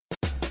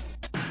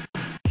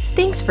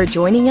Thanks for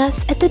joining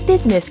us at the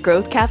Business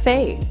Growth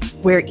Cafe,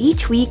 where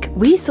each week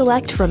we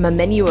select from a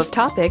menu of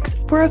topics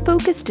for a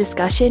focused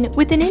discussion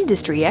with an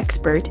industry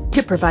expert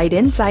to provide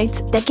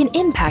insights that can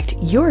impact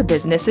your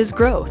business's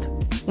growth.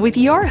 With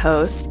your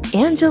host,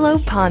 Angelo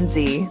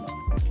Ponzi.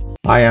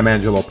 I am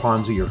Angelo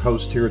Ponzi, your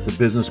host here at the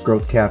Business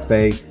Growth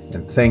Cafe,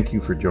 and thank you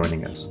for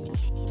joining us.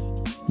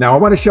 Now, I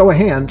want to show of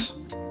hands,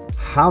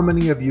 how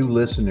many of you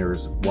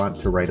listeners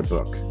want to write a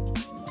book?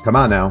 Come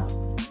on now.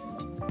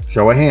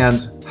 Show of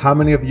hands, how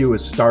many of you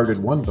has started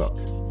one book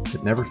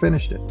but never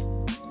finished it?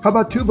 How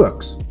about 2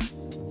 books?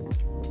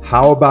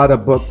 How about a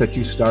book that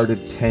you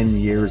started 10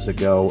 years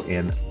ago?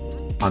 And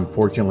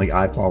unfortunately,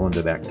 I fall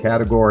into that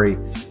category.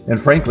 And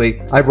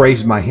frankly, I've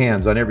raised my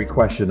hands on every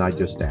question I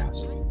just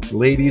asked.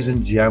 Ladies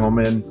and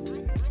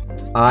gentlemen,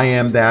 I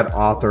am that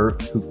author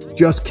who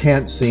just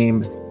can't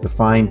seem to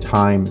find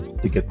time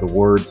to get the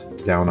words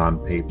down on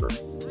paper.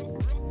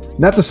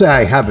 Not to say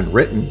I haven't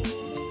written.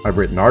 I've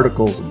written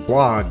articles and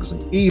blogs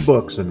and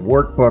ebooks and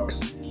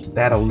workbooks,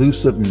 that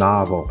elusive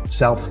novel,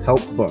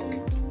 self-help book,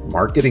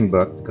 marketing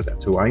book, because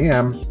that's who I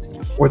am,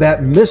 or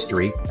that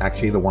mystery,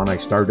 actually the one I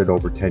started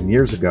over 10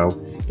 years ago,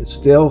 is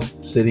still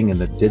sitting in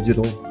the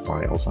digital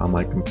files on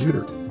my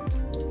computer.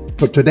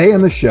 But today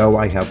on the show,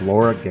 I have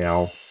Laura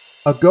Gale,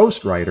 a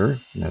ghostwriter,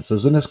 and this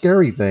isn't a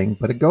scary thing,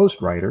 but a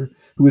ghostwriter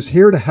who is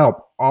here to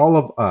help all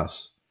of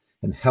us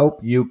and help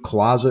you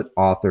closet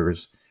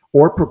authors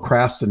or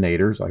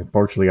procrastinators,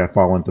 unfortunately I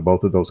fall into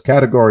both of those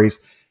categories,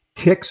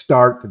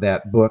 kickstart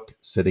that book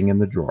sitting in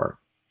the drawer.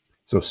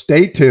 So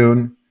stay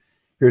tuned.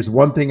 Here's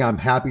one thing I'm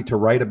happy to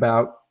write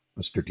about,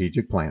 a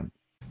strategic plan.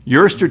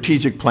 Your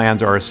strategic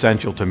plans are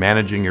essential to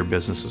managing your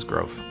business's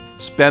growth.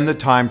 Spend the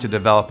time to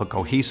develop a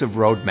cohesive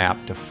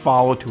roadmap to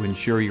follow to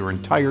ensure your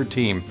entire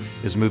team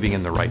is moving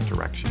in the right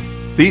direction.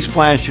 These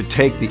plans should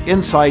take the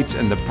insights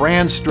and the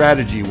brand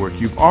strategy work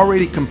you've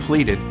already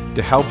completed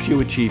to help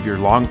you achieve your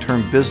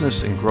long-term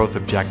business and growth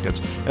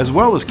objectives, as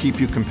well as keep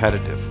you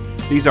competitive.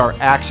 These are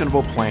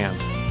actionable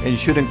plans and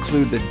should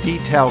include the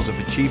details of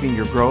achieving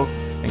your growth,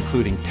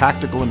 including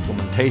tactical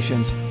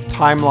implementations,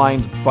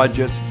 timelines,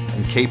 budgets,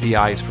 and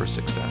KPIs for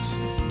success.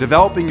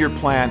 Developing your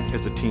plan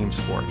is a team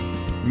sport.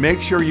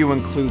 Make sure you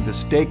include the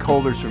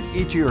stakeholders from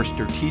each of your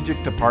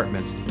strategic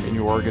departments in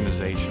your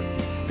organization,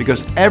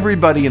 because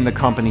everybody in the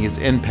company is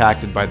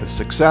impacted by the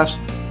success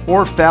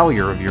or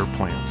failure of your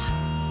plans.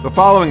 The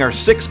following are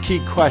 6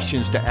 key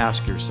questions to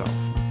ask yourself.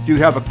 Do you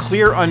have a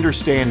clear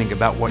understanding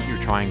about what you're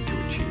trying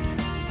to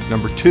achieve?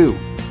 Number 2,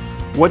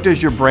 what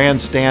does your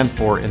brand stand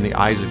for in the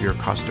eyes of your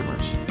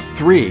customers?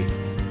 3,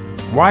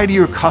 why do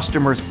your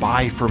customers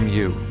buy from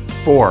you?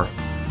 4,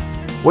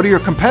 what are your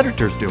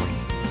competitors doing?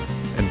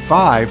 And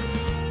 5,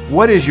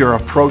 what is your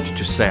approach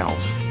to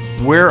sales?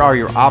 Where are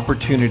your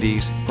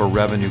opportunities for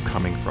revenue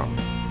coming from?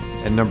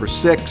 And number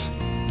 6,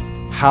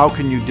 how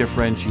can you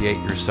differentiate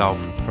yourself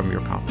from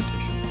your competition?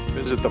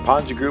 Visit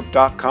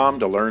theponzigroup.com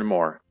to learn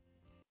more.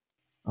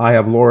 I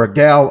have Laura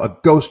Gale, a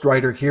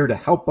ghostwriter, here to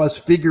help us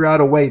figure out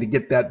a way to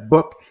get that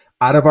book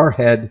out of our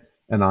head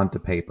and onto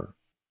paper.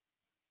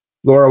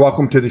 Laura,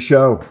 welcome to the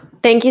show.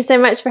 Thank you so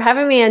much for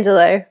having me,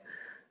 Angelo.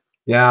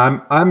 Yeah,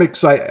 I'm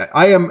excited.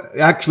 I am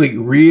actually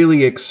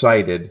really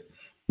excited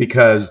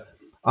because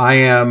I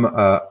am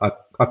I'm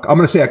going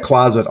to say a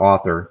closet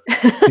author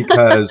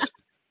because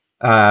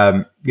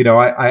I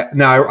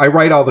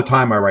write all the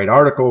time. I write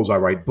articles, I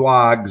write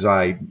blogs,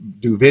 I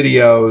do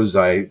videos,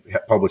 I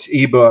publish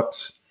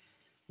ebooks,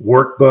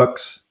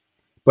 workbooks,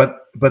 but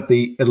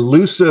the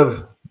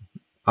elusive,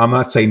 I'm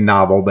not saying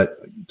novel, but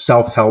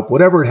self-help,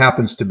 whatever it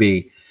happens to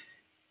be,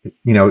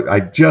 I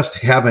just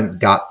haven't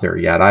got there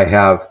yet. I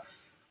have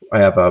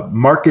a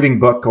marketing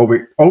book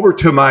over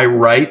to my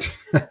right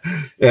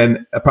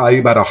and probably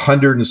about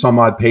 100 and some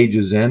odd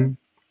pages in,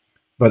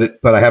 but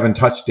I haven't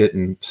touched it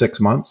in 6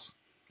 months.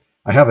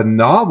 I have a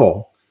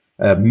novel,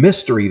 a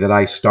mystery that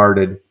I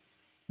started,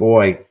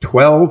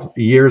 12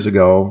 years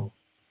ago,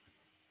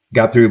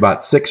 got through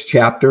about 6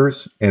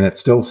 chapters and it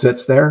still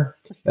sits there.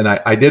 And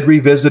I did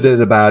revisit it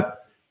about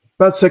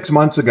 6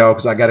 months ago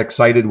because I got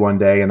excited one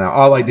day and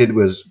all I did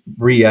was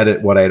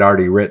re-edit what I'd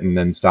already written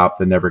and stopped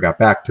and never got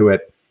back to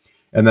it.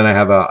 And then I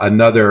have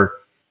another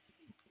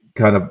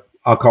kind of,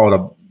 I'll call it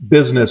a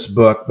business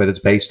book, but it's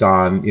based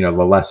on, the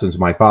lessons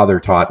my father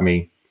taught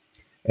me.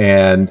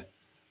 And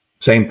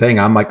same thing,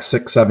 I'm like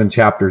 6, 7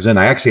 chapters in.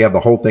 I actually have the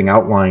whole thing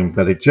outlined,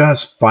 but it's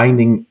just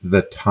finding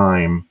the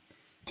time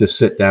to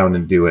sit down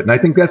and do it. And I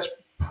think that's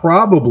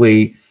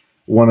probably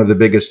one of the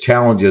biggest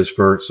challenges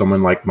for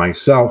someone like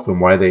myself and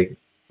why they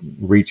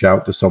reach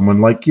out to someone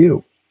like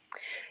you.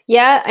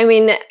 Yeah, I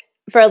mean,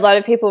 for a lot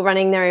of people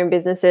running their own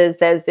businesses,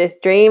 there's this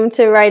dream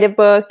to write a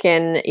book.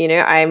 And,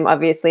 I'm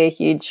obviously a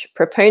huge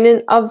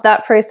proponent of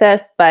that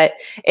process, but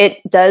it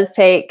does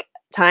take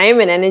time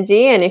and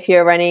energy. And if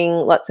you're running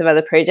lots of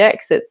other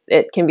projects,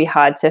 it can be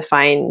hard to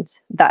find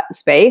that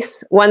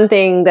space. One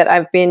thing that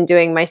I've been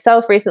doing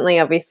myself recently,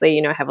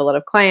 obviously, I have a lot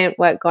of client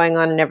work going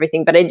on and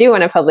everything, but I do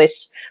want to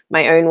publish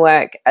my own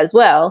work as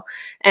well.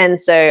 And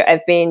so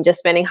I've been just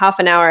spending half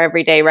an hour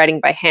every day writing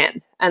by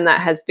hand. And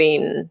that has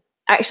been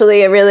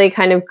actually a really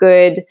kind of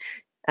good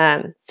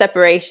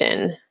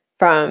separation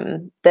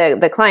from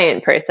the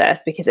client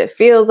process, because it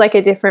feels like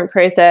a different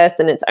process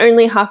and it's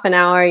only half an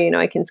hour.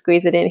 I can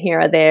squeeze it in here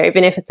or there,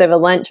 even if it's over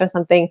lunch or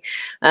something.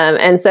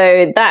 And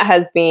so that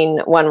has been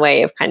one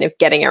way of kind of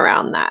getting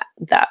around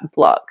that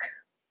block.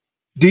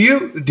 Do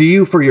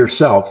you for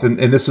yourself, and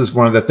this is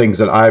one of the things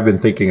that I've been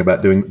thinking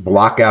about doing,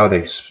 block out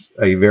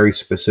a very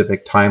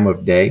specific time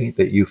of day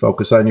that you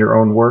focus on your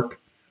own work?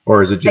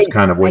 Or is it just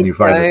kind of when you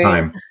find the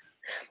time?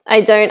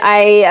 I don't.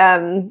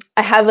 I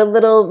have a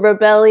little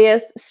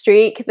rebellious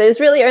streak that is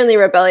really only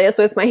rebellious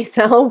with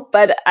myself,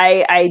 but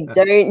I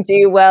don't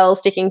do well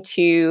sticking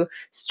to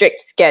strict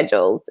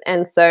schedules.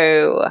 And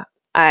so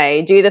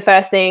I do the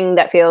first thing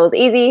that feels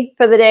easy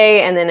for the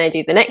day, and then I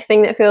do the next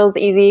thing that feels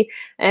easy.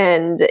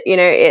 And,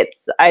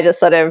 I just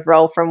sort of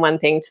roll from one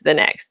thing to the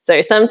next.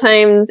 So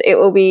sometimes it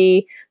will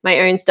be my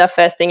own stuff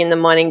first thing in the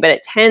morning, but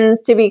it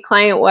tends to be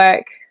client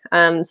work.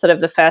 Sort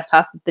of the first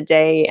half of the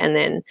day. And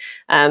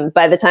then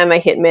by the time I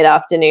hit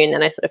mid-afternoon,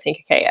 then I sort of think,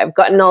 okay, I've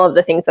gotten all of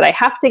the things that I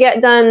have to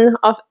get done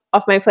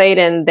off my plate,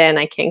 and then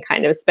I can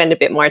kind of spend a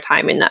bit more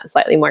time in that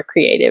slightly more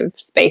creative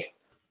space.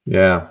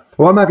 Yeah.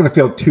 Well, I'm not going to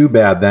feel too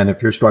bad then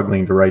if you're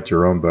struggling to write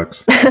your own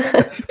books.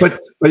 but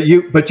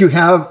you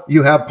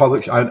have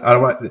published. I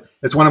don't want.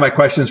 It's one of my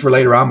questions for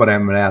later on, but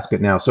I'm going to ask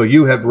it now. So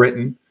you have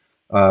written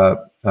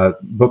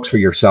books for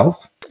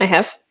yourself? I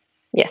have.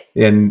 Yes.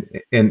 And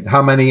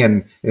how many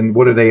and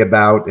what are they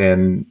about?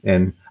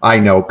 And I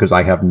know because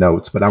I have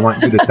notes, but I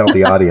want you to tell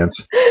the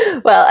audience.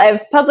 Well,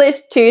 I've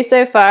published 2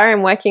 so far.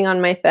 I'm working on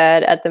my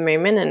 3rd at the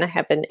moment, and I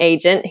have an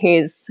agent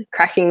who's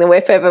cracking the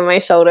whip over my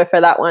shoulder for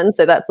that one.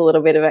 So that's a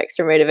little bit of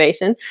extra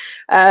motivation.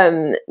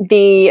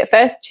 The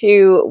first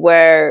 2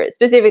 were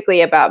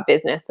specifically about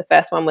business. The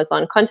first one was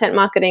on content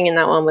marketing, and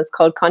that one was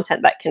called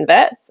Content That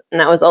Converts.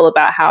 And that was all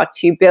about how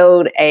to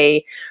build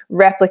a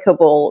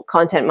replicable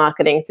content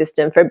marketing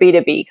system for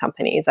B2B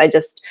companies. I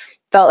just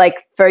felt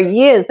like for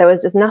years there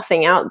was just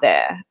nothing out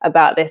there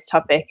about this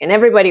topic, and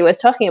everybody was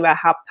talking about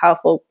how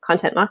powerful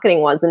content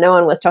marketing was, and no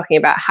one was talking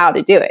about how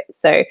to do it.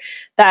 So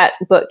that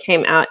book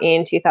came out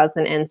in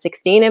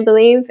 2016, I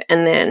believe.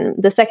 And then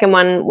the second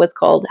one was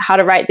called How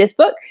to Write This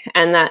Book,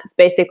 and that's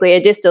basically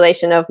a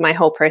distillation of my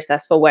whole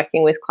process for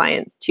working with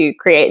clients to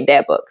create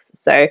their books.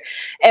 So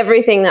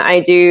everything that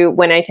I do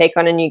when I take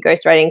on a new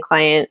ghostwriting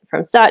client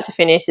from start to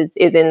finish is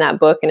in that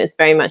book, and it's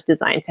very much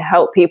designed to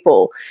help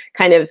people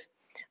kind of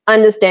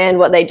understand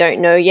what they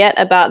don't know yet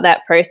about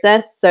that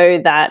process, so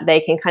that they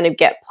can kind of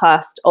get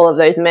past all of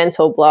those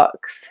mental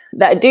blocks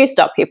that do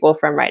stop people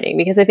from writing.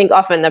 Because I think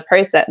often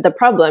the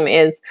problem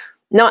is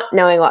not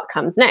knowing what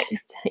comes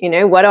next.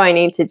 What do I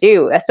need to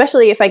do?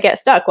 Especially if I get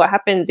stuck, what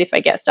happens if I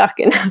get stuck,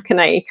 and how can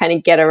I kind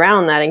of get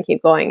around that and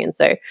keep going? And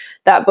so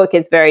that book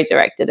is very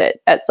directed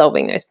at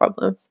solving those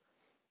problems.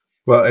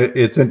 Well,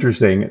 it's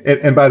interesting.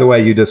 And by the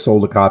way, you just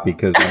sold a copy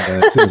because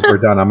as soon as we're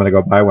done, I'm going to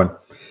go buy one.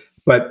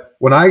 But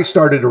when I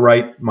started to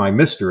write my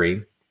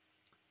mystery,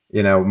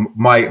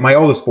 my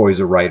oldest boy is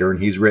a writer, and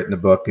he's written a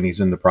book, and he's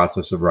in the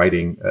process of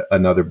writing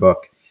another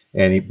book.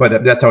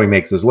 But that's how he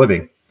makes his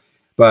living.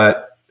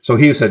 But so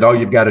he said, "Oh,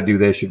 you've got to do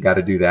this, you've got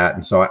to do that."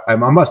 And so I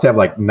must have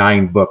like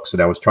 9 books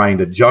that I was trying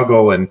to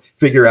juggle and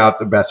figure out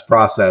the best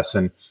process.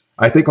 And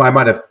I think I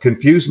might have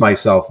confused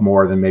myself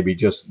more than maybe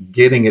just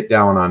getting it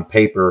down on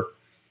paper.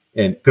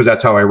 And because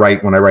that's how I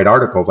write when I write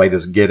articles, I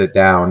just get it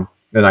down.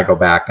 Then I go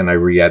back and I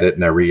re-edit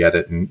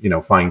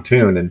and fine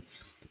tune.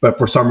 But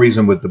for some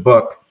reason with the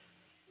book,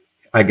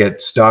 I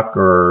get stuck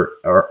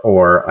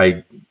or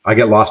I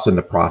get lost in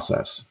the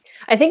process.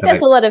 I think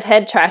there's a lot of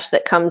head trash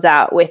that comes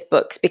out with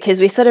books, because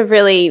we sort of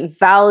really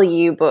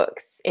value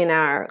books in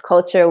our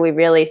culture. We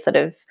really sort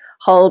of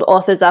hold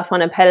authors up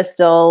on a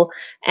pedestal.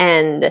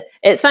 And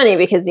it's funny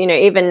because,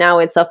 even now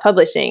with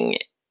self-publishing,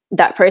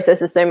 that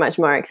process is so much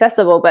more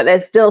accessible, but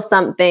there's still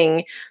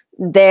something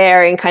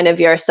there in kind of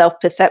your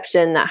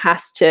self-perception that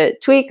has to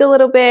tweak a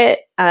little bit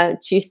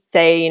to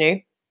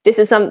say, this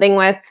is something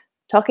worth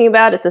talking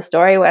about. It's a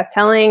story worth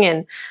telling,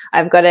 and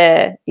I've got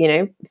to,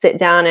 sit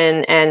down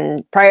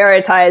and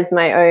prioritize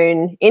my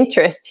own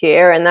interest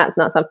here, and that's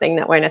not something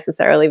that we're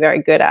necessarily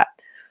very good at.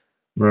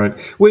 Right.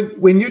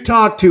 When you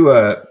talk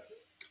to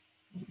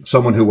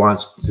someone who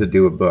wants to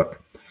do a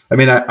book,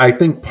 I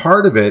think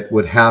part of it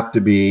would have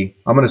to be,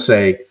 I'm going to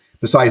say,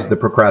 besides the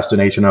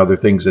procrastination and other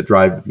things that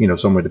drive,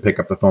 someone to pick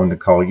up the phone to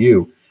call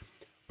you.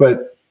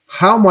 But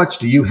how much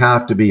do you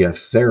have to be a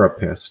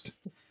therapist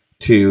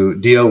to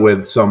deal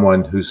with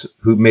someone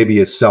who maybe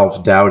is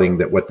self-doubting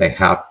that what they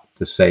have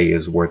to say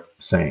is worth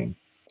saying?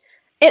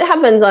 It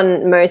happens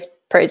on most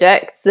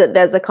projects that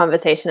there's a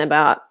conversation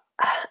about,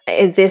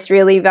 is this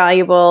really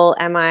valuable?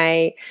 Am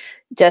I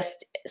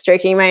just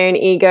stroking my own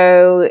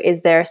ego?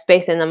 Is there a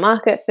space in the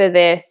market for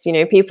this?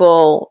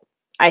 People,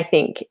 I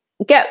think,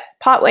 get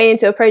partway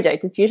into a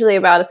project. It's usually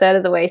about a third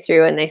of the way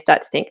through, and they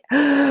start to think,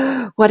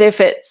 what if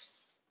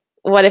it's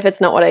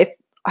not what I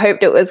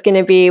hoped it was going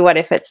to be? What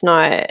if it's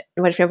not?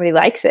 What if nobody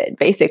likes it?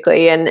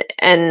 Basically, and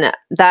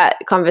that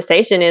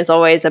conversation is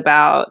always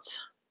about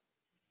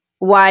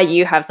why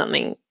you have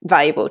something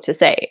valuable to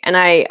say. And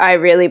I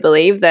really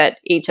believe that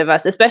each of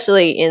us,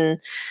 especially in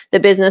the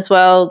business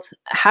world,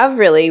 have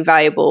really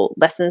valuable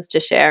lessons to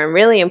share and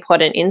really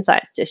important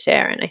insights to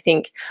share. And I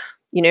think,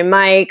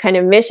 my kind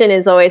of mission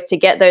is always to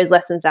get those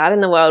lessons out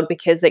in the world,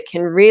 because it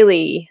can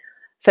really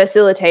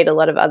facilitate a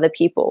lot of other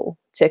people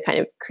to kind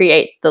of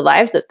create the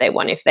lives that they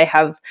want if they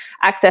have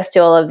access to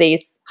all of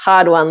these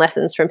hard-won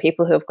lessons from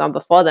people who have gone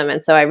before them.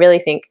 And so I really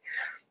think,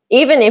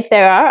 even if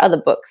there are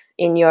other books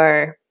in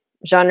your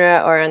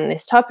genre or on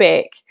this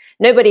topic,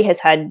 nobody has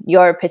had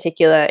your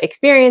particular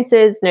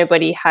experiences.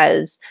 Nobody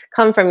has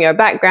come from your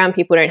background.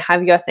 People don't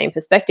have your same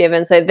perspective.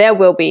 And so there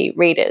will be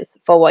readers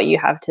for what you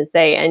have to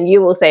say, and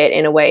you will say it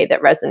in a way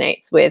that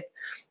resonates with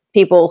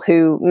people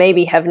who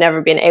maybe have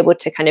never been able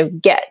to kind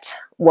of get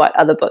what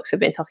other books have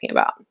been talking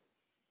about.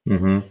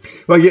 Mm-hmm.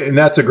 Well, yeah, and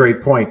that's a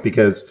great point,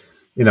 because,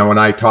 when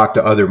I talk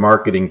to other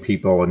marketing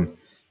people and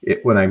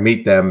when I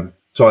meet them,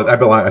 so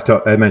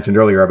I mentioned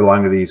earlier, I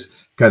belong to these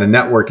kind of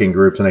networking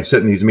groups, and I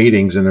sit in these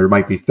meetings, and there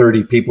might be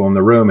 30 people in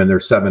the room, and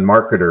there's 7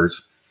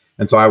 marketers.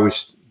 And so I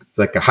always, it's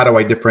like, how do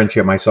I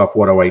differentiate myself?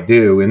 What do I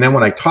do? And then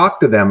when I talk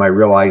to them, I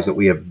realize that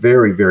we have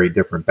very, very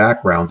different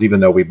backgrounds, even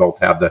though we both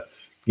have the,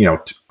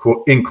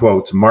 in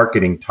quotes,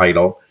 marketing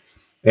title.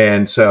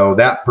 And so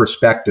that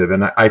perspective,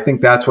 and I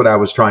think that's what I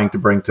was trying to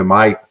bring to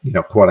my,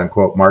 quote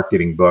unquote,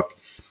 marketing book.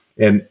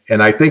 And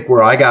I think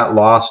where I got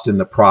lost in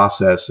the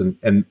process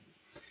and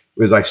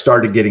as I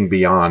started getting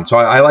beyond. So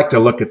I like to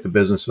look at the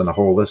business in a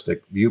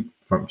holistic view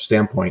from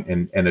standpoint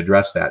and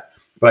address that.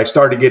 But I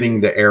started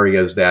getting the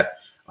areas that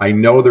I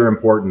know they're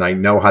important. I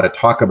know how to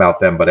talk about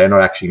them, but I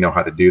don't actually know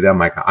how to do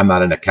them. I'm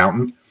not an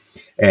accountant.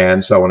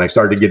 And so when I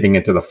started getting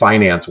into the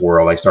finance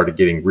world, I started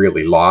getting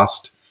really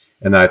lost.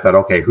 And then I thought,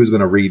 okay, who's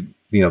going to read,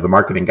 the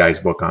marketing guy's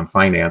book on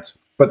finance?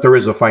 But there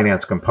is a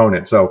finance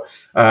component. So,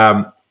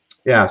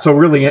 so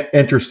really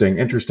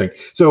interesting.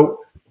 So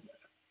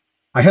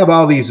I have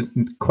all these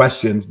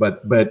questions,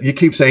 but you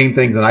keep saying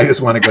things, and I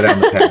just want to go down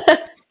the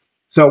path.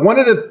 So one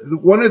of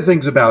the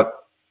things about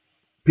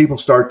people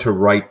start to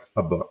write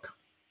a book,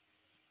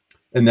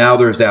 and now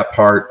there's that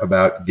part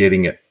about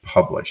getting it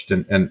published,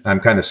 and I'm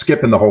kind of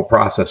skipping the whole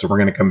process, and we're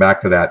going to come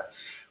back to that.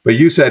 But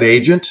you said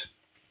agent,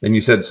 and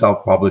you said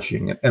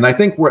self-publishing, and I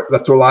think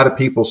that's what a lot of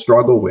people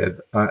struggle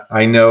with.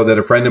 I know that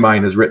a friend of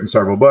mine has written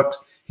several books.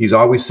 He's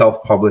always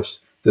self-published.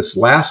 This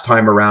last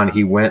time around,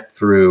 he went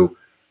through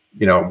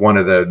one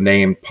of the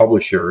named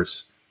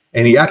publishers,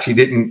 and he actually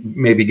didn't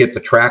maybe get the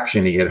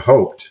traction he had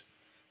hoped.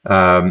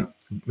 And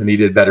he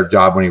did a better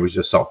job when he was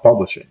just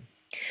self-publishing.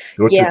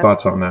 What's your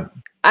thoughts on that?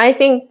 I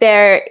think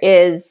there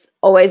is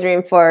always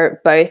room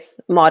for both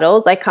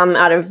models. I come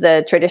out of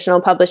the traditional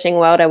publishing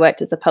world. I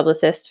worked as a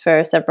publicist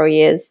for several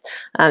years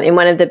in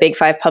one of the big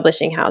 5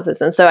 publishing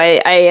houses. And so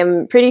I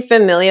am pretty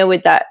familiar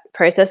with that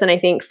process. And I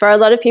think for a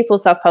lot of people,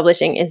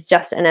 self-publishing is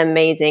just an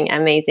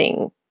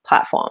amazing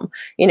platform.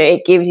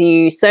 It gives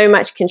you so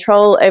much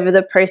control over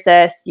the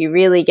process. You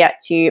really get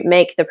to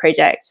make the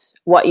project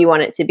what you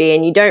want it to be,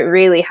 and you don't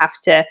really have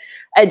to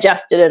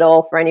adjust it at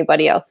all for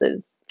anybody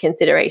else's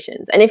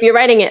considerations. And if you're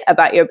writing it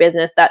about your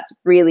business, that's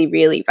really,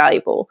 really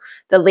valuable.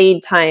 The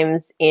lead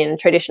times in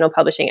traditional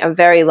publishing are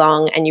very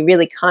long, and you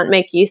really can't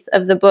make use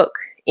of the book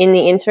in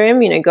the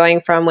interim, going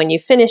from when you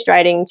finished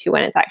writing to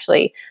when it's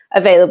actually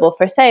available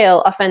for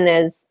sale. Often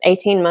there's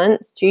 18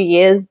 months, 2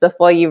 years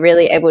before you're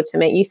really able to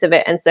make use of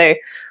it. And so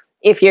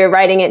if you're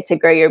writing it to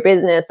grow your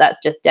business,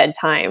 that's just dead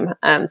time.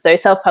 So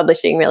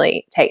self-publishing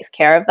really takes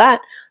care of that.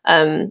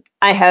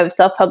 I have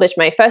self-published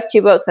my first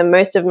 2 books, and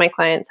most of my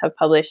clients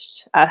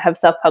have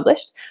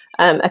self-published.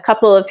 A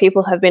couple of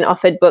people have been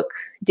offered book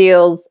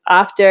deals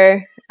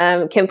after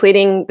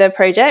completing the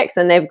projects,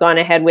 and they've gone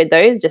ahead with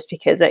those just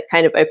because it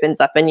kind of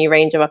opens up a new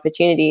range of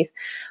opportunities.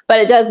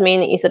 But it does mean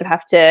that you sort of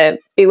have to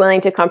be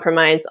willing to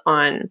compromise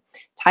on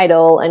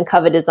title and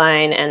cover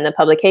design and the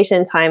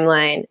publication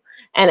timeline.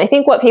 And I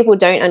think what people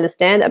don't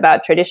understand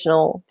about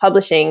traditional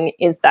publishing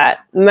is that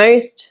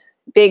most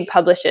big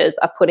publishers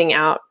are putting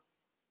out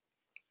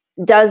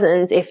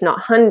dozens, if not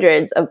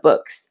hundreds, of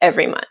books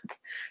every month.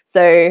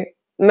 So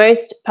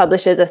most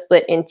publishers are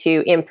split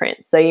into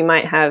imprints. So you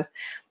might have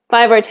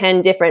 5 or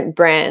 10 different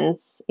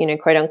brands,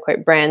 quote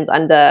unquote brands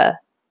under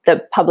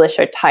the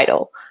publisher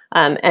title.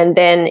 And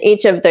then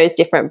each of those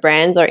different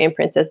brands, or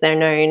imprints as they're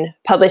known,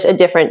 publish a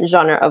different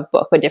genre of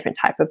book or different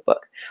type of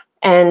book.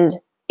 And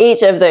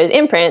each of those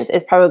imprints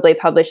is probably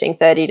publishing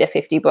 30 to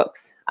 50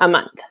 books a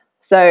month.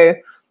 So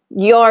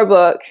your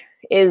book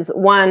is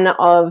one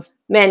of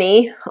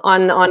many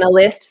on a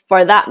list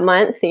for that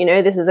month.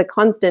 This is a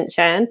constant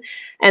churn.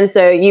 And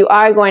so you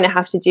are going to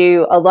have to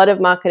do a lot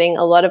of marketing,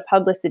 a lot of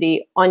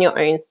publicity on your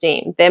own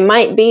steam. There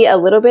might be a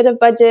little bit of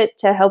budget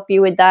to help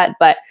you with that,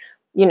 but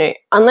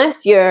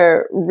unless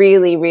you're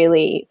really,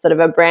 really sort of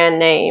a brand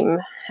name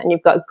and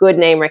you've got good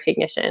name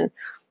recognition,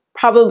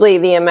 probably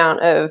the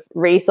amount of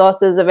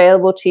resources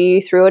available to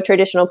you through a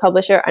traditional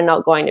publisher are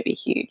not going to be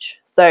huge.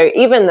 So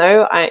even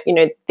though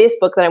this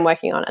book that I'm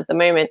working on at the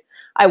moment,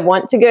 I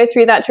want to go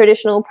through that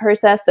traditional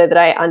process so that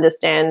I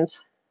understand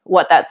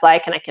what that's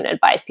like, and I can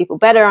advise people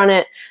better on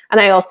it. And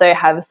I also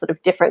have a sort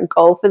of different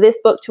goal for this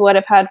book to what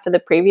I've had for the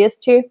previous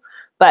two.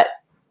 But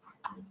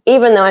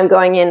even though I'm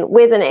going in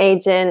with an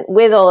agent,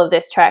 with all of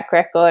this track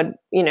record,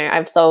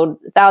 I've sold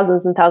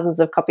thousands and thousands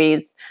of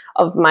copies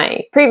of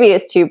my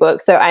previous two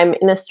books. So I'm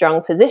in a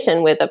strong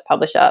position with a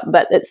publisher,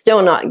 but it's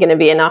still not going to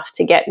be enough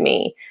to get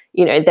me,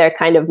 their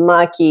kind of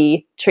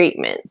marquee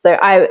treatment. So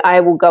I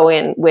will go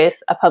in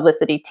with a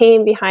publicity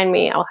team behind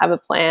me. I'll have a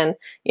plan,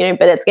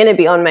 but it's going to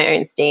be on my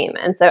own steam.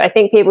 And so I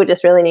think people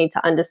just really need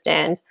to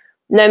understand,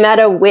 no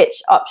matter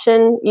which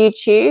option you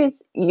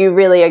choose, you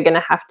really are going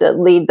to have to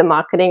lead the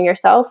marketing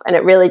yourself. And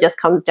it really just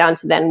comes down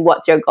to then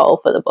what's your goal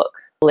for the book.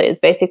 Is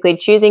basically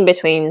choosing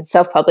between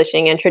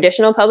self-publishing and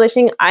traditional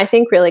publishing, I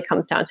think really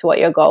comes down to what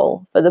your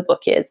goal for the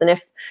book is. And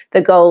if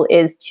the goal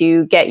is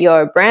to get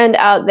your brand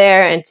out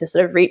there and to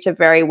sort of reach a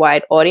very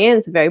wide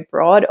audience, a very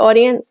broad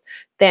audience,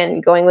 then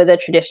going with a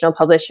traditional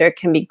publisher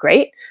can be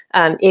great.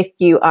 If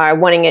you are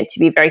wanting it to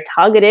be very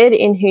targeted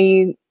in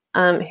who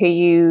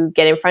you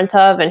get in front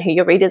of and who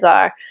your readers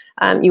are,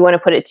 you want to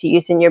put it to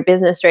use in your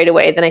business straight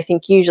away, then I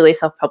think usually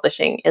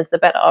self-publishing is the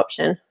better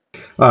option.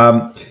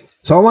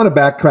 So I want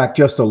to backtrack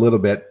just a little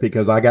bit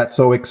because I got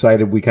so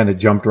excited we kind of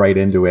jumped right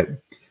into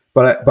it.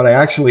 But I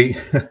actually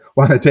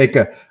want to take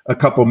a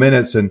couple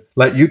minutes and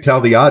let you tell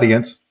the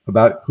audience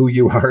about who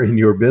you are in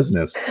your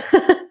business.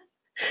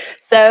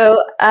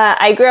 So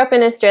I grew up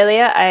in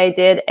Australia. I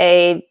did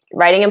a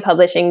writing and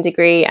publishing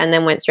degree and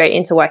then went straight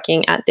into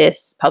working at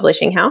this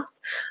publishing house.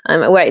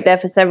 I worked there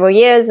for several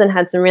years and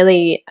had some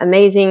really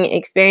amazing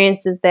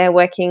experiences there,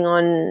 working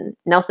on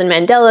Nelson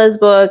Mandela's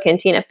book and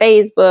Tina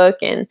Fey's book,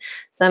 and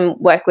some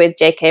work with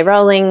J.K.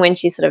 Rowling when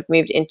she sort of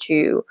moved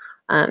into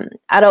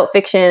adult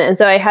fiction. And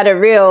so I had a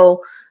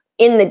real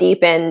in the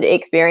deep end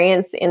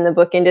experience in the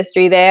book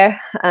industry there.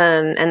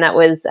 And that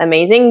was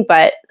amazing.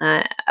 But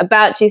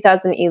about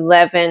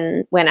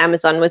 2011, when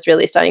Amazon was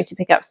really starting to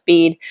pick up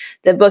speed,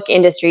 the book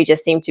industry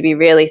just seemed to be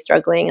really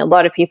struggling. A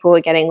lot of people were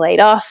getting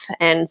laid off.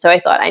 And so I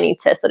thought I need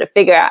to sort of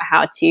figure out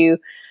how to,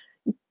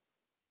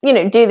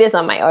 do this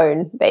on my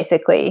own,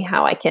 basically,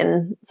 how I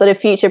can sort of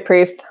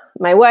future-proof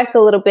my work a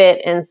little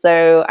bit. And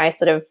so I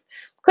sort of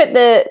quit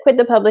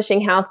the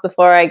publishing house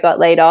before I got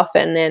laid off,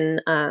 and then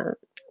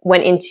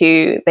went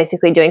into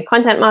basically doing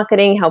content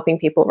marketing, helping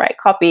people write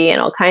copy and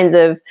all kinds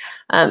of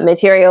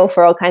material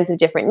for all kinds of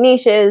different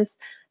niches.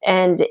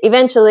 And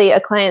eventually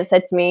a client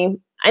said to me,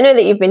 I know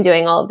that you've been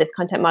doing all of this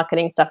content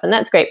marketing stuff, and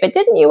that's great, but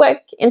didn't you work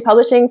in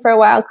publishing for a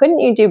while? Couldn't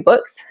you do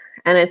books?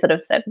 And I sort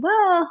of said,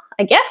 well,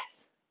 I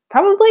guess,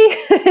 probably.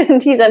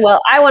 And he said, well,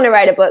 I want to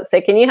write a book,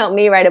 so can you help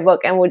me write a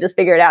book and we'll just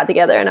figure it out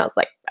together? And I was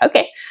like,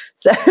 okay.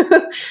 So,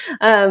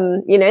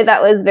 that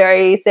was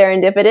very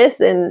serendipitous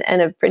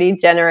and a pretty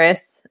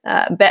generous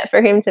bet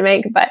for him to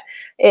make, but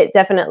it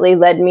definitely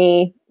led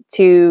me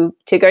to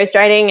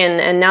ghostwriting,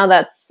 and now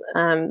that's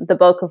the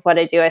bulk of what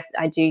I do.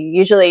 I do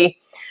usually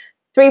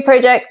 3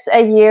 projects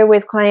a year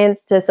with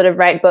clients to sort of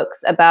write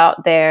books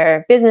about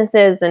their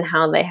businesses and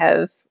how they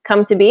have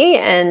come to be,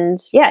 and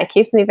yeah, it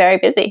keeps me very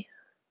busy.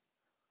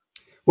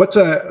 What's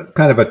a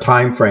kind of a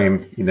time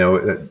frame?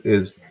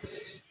 Is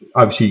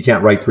obviously you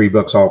can't write 3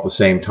 books all at the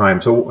same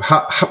time. So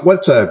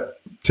what's a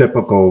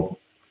typical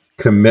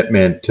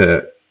commitment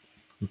to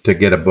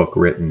get a book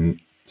written?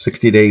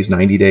 60 days,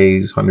 90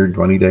 days,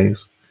 120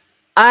 days?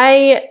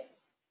 I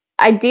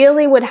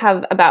ideally would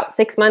have about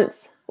 6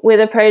 months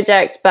with a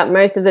project, but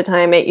most of the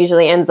time it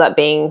usually ends up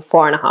being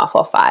 4.5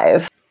 or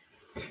 5.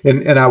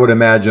 And I would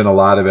imagine a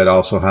lot of it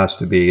also has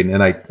to be,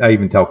 and I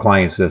even tell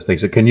clients this, they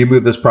said, can you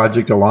move this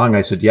project along?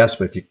 I said, yes,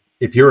 but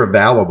if you're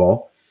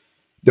available,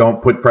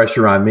 don't put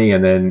pressure on me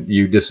and then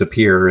you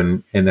disappear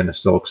and then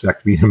still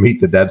expect me to meet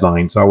the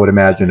deadline. So I would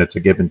imagine it's a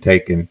give and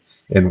take in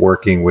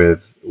working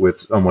with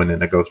someone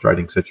in a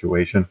ghostwriting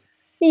situation.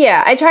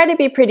 Yeah, I try to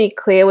be pretty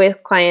clear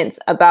with clients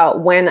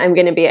about when I'm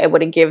going to be able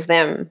to give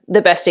them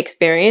the best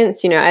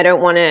experience. I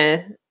don't want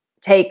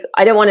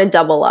to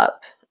double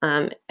up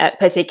at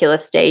particular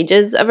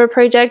stages of a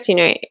project.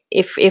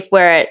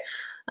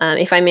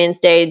 If I'm in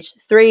stage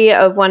 3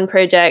 of one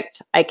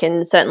project, I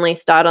can certainly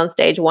start on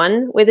stage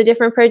 1 with a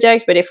different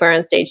project. But if we're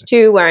on stage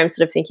 2, where I'm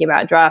sort of thinking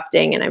about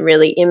drafting and I'm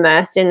really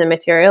immersed in the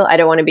material, I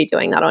don't want to be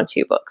doing that on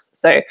 2 books.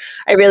 So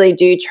I really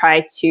do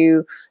try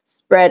to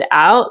spread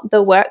out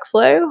the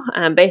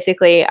workflow.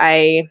 Basically,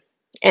 I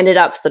ended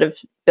up sort of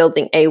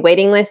building a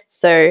waiting list.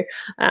 So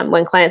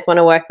when clients want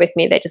to work with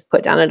me, they just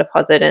put down a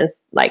deposit and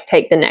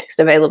take the next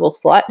available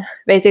slot,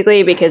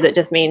 basically, because it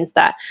just means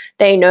that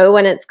they know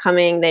when it's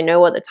coming, they know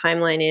what the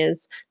timeline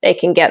is, they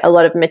can get a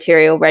lot of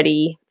material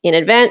ready in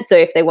advance. So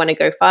if they want to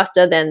go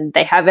faster, then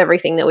they have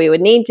everything that we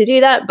would need to do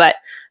that. But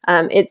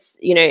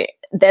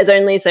there's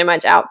only so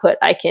much output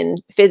I can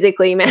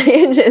physically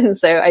manage. And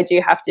so I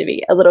do have to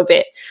be a little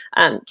bit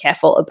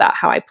careful about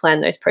how I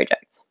plan those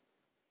projects.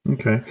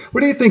 Okay.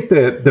 What do you think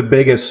the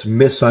biggest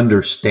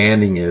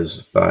misunderstanding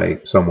is by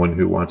someone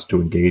who wants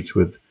to engage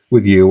with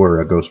you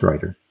or a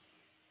ghostwriter?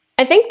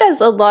 I think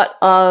there's a lot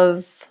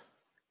of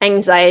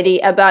anxiety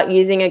about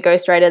using a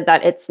ghostwriter,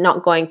 that it's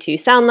not going to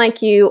sound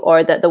like you,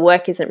 or that the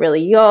work isn't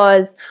really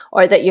yours,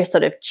 or that you're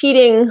sort of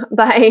cheating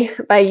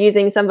by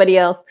using somebody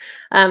else.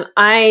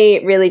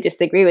 I really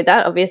disagree with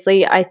that.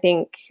 Obviously, I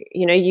think,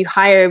 you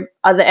hire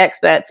other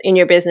experts in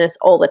your business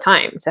all the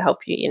time to help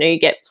you. You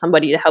get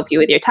somebody to help you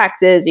with your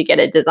taxes, you get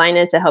a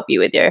designer to help you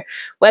with your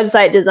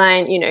website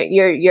design.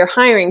 You're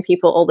hiring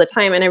people all the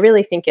time, and I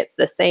really think it's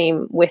the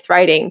same with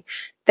writing.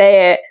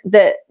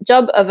 The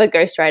job of a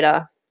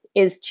ghostwriter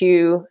is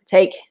to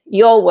take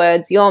your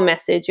words, your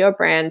message, your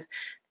brand,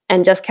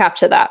 and just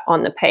capture that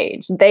on the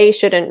page. They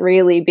shouldn't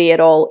really be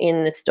at all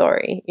in the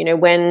story.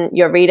 When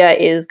your reader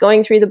is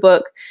going through the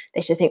book,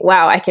 they should think,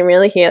 wow, I can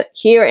really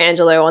hear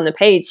Angelo on the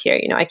page here.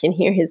 I can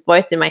hear his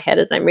voice in my head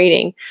as I'm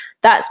reading.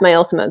 That's my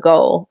ultimate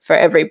goal for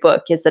every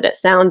book, is that it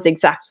sounds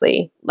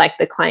exactly like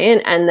the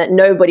client and that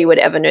nobody would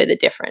ever know the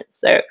difference.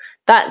 So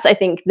that's, I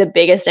think, the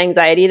biggest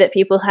anxiety that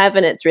people have.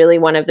 And it's really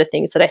one of the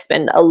things that I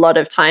spend a lot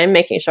of time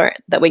making sure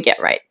that we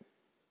get right.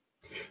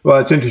 Well,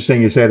 it's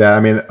interesting you say that. I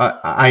mean,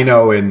 I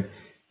know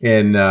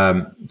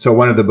so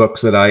one of the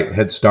books that I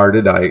had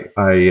started, I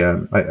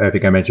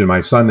think I mentioned my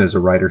son is a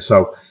writer,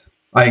 so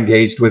I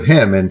engaged with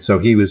him, and so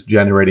he was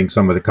generating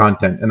some of the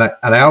content, and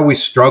I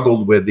always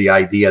struggled with the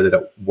idea that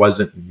it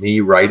wasn't me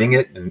writing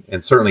it,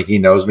 and certainly he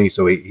knows me,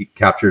 so he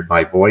captured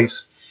my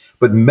voice,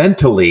 but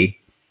mentally,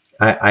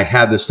 I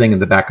had this thing in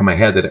the back of my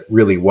head that it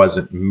really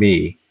wasn't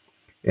me,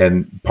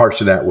 and parts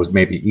of that was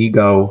maybe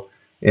ego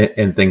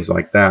and things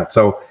like that.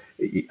 So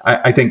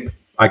I think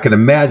I can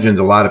imagine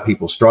a lot of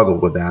people struggle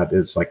with that.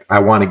 It's like, I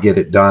want to get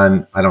it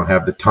done. I don't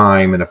have the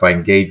time. And if I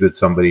engage with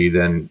somebody,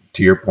 then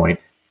to your point,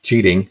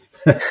 cheating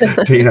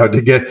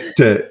to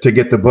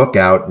get the book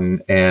out.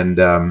 And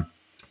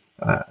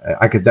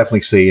I could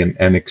definitely see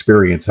and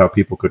experience how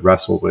people could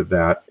wrestle with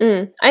that.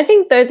 I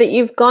think, though, that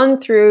you've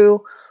gone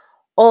through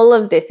all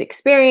of this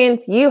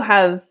experience. You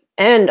have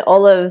earned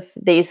all of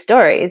these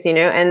stories,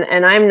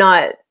 and I'm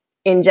not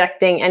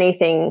injecting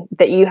anything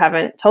that you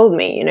haven't told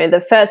me. The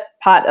first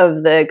part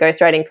of the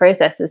ghostwriting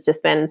process is to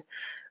spend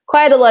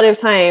quite a lot of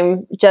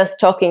time just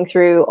talking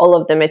through all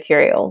of the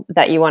material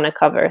that you want to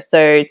cover.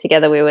 So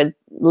together we would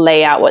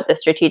lay out what the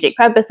strategic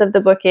purpose of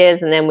the book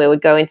is, and then we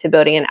would go into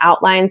building an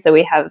outline so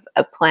we have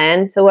a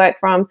plan to work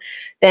from.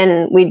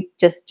 Then we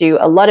just do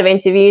a lot of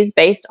interviews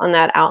based on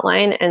that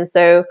outline. And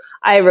so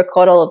I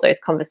record all of those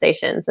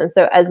conversations. And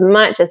so as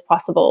much as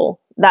possible,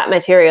 that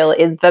material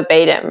is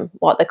verbatim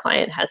what the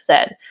client has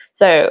said.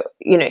 So,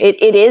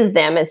 it is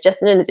them. It's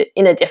just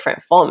in a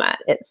different format.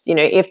 It's,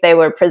 if they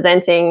were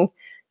presenting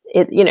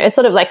it, it's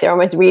sort of like they're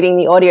almost reading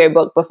the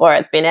audiobook before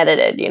it's been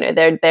edited.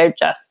 They're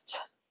just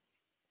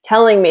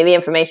telling me the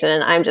information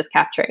and I'm just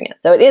capturing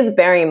it. So it is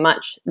very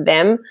much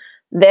them.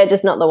 They're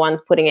just not the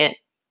ones putting it,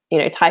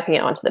 typing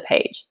it onto the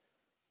page.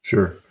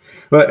 Sure.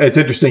 Well, it's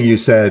interesting you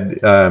said,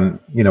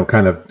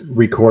 kind of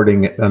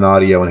recording an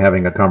audio and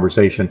having a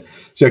conversation.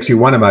 So actually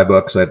one of my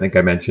books, I think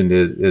I mentioned,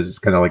 is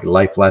kind of like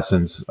life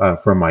lessons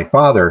from my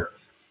father.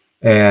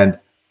 And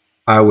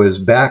I was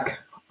back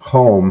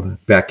home,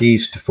 back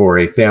east for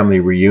a family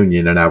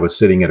reunion, and I was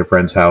sitting at a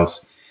friend's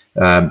house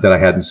that I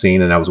hadn't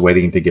seen, and I was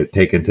waiting to get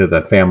taken to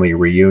the family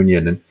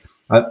reunion.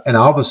 And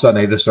all of a sudden,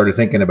 I just started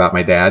thinking about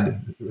my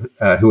dad,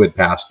 who had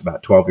passed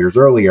about 12 years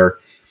earlier,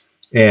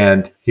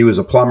 and he was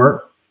a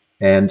plumber.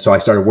 And so I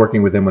started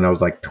working with him when I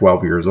was like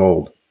 12 years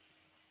old.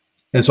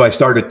 And so I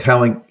started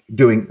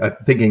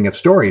thinking of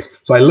stories.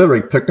 So I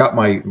literally picked up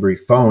my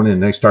phone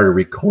and I started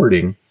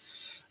recording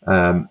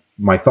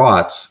my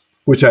thoughts,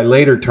 which I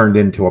later turned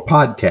into a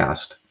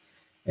podcast.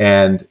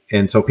 And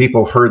so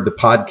people heard the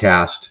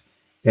podcast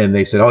and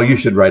they said, oh, you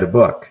should write a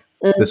book.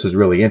 This is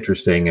really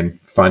interesting and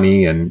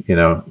funny.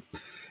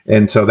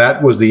 And so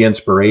that was the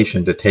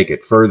inspiration to take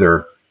it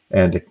further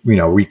and to,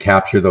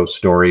 recapture those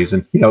stories.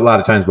 And, a lot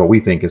of times what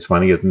we think is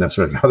funny isn't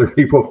necessarily other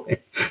people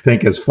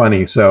think is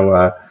funny.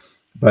 So,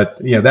 but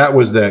that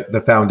was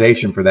the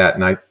foundation for that.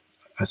 And I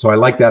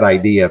like that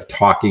idea of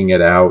talking it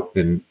out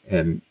and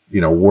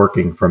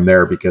working from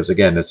there, because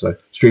again, it's a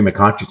stream of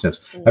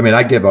consciousness. I mean,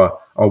 I give a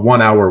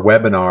 1 hour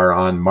webinar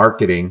on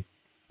marketing,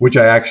 which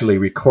I actually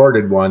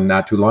recorded one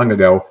not too long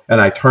ago,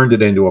 and I turned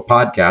it into a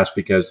podcast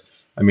because,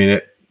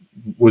 it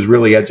was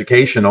really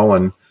educational,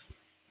 and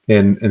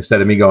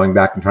instead of me going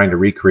back and trying to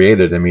recreate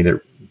it,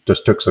 it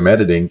just took some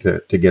editing to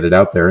get it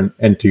out there.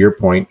 And to your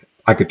point,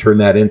 I could turn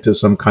that into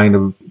some kind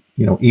of,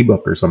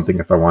 ebook or something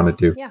if I wanted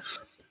to. Yeah.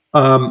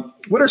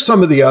 What are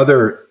some of the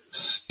other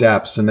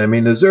steps?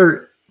 And is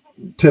there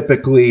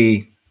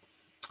typically,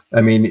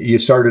 you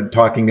started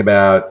talking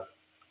about,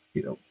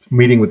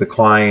 meeting with the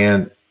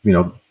client,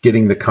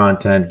 getting the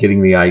content,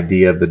 getting the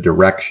idea of the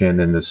direction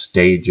and the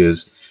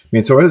stages.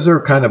 So is there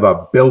kind of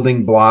a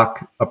building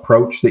block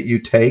approach that you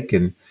take?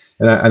 And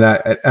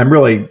I'm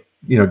really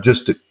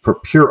for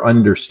pure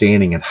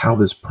understanding and how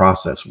this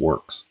process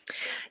works?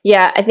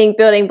 Yeah, I think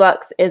building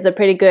blocks is a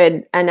pretty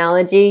good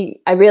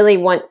analogy. I really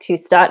want to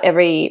start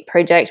every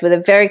project with a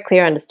very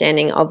clear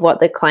understanding of what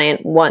the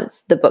client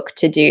wants the book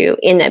to do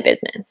in their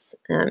business.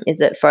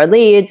 Is it for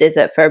leads? Is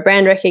it for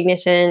brand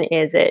recognition?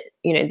 Is it,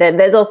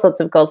 there's all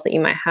sorts of goals that you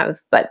might have.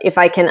 But if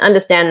I can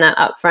understand that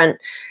upfront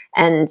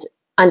and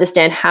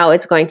understand how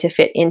it's going to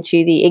fit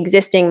into the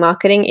existing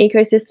marketing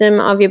ecosystem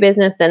of your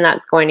business, then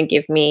that's going to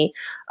give me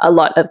a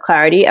lot of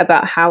clarity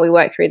about how we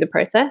work through the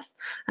process.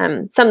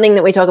 Something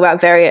that we talk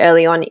about very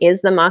early on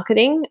is the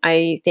marketing.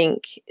 I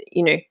think,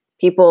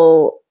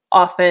 people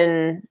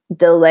often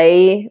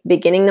delay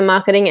beginning the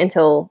marketing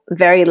until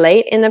very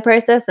late in the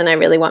process. And I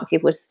really want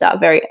people to start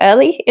very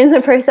early in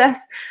the process.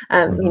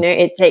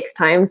 It takes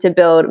time to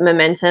build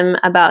momentum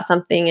about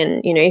something.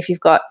 And, if you've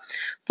got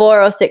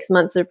 4 or 6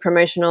 months of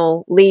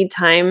promotional lead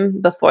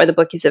time before the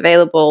book is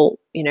available,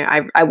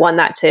 I want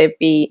that to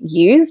be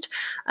used.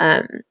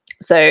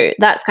 So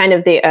that's kind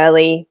of the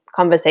early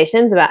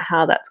conversations about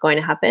how that's going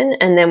to happen.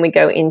 And then we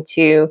go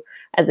into,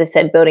 as I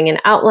said, building an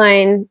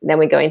outline. Then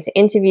we go into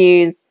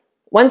interviews.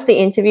 Once the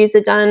interviews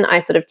are done, I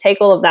sort of take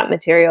all of that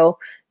material,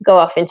 go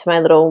off into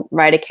my little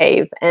writer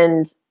cave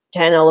and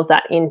turn all of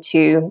that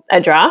into a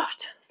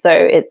draft. So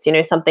it's,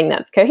 something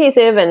that's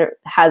cohesive and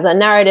has a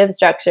narrative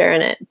structure,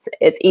 and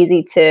it's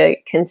easy to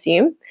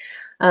consume.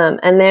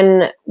 And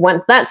then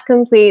once that's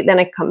complete, then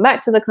I come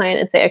back to the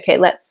client and say, okay,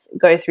 let's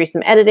go through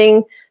some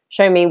editing.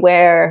 Show me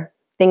where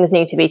things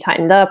need to be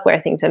tightened up, where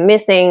things are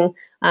missing.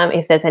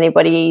 If there's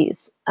anybody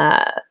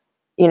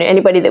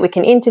that we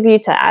can interview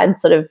to add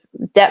sort of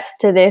depth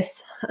to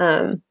this.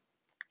 And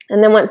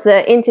then once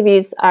the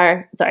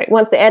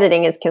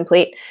editing is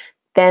complete,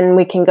 then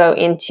we can go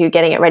into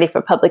getting it ready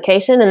for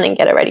publication and then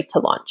get it ready to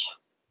launch.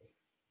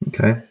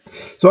 Okay.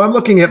 So I'm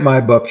looking at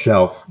my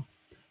bookshelf,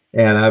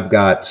 and I've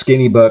got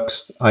skinny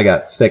books. I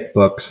got thick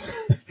books.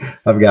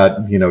 I've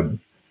got,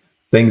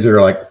 things that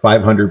are like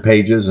 500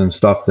 pages and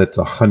stuff that's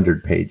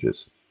 100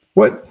 pages.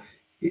 What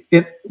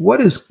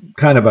is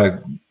kind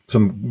of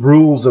some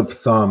rules of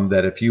thumb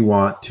that if you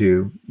want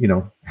to,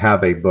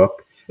 have a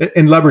book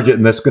and leverage it,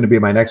 and that's going to be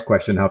my next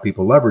question, how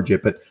people leverage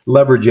it, but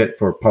leverage it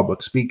for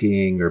public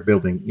speaking or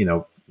building,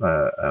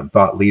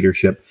 thought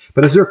leadership.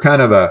 But is there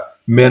kind of a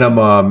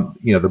minimum,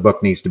 the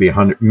book needs to be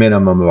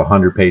minimum of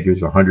 100 pages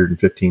or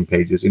 115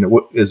 pages?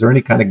 Is there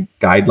any kind of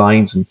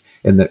guidelines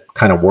and the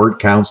kind of word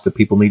counts that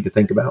people need to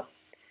think about?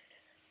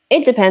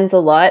 It depends a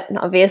lot,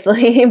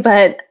 obviously,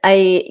 but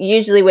I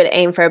usually would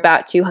aim for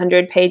about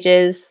 200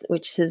 pages,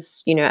 which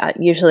is,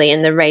 usually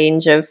in the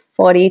range of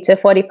 40 to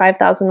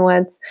 45,000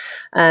 words.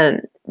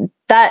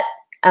 That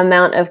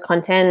amount of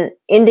content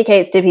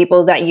indicates to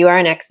people that you are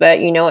an expert,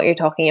 you know what you're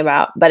talking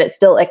about, but it's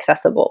still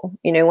accessible.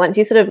 Once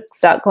you sort of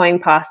start going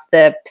past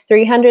the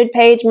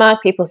 300-page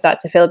mark, people start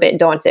to feel a bit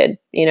daunted.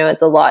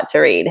 It's a lot to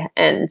read,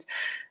 and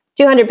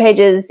 200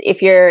 pages,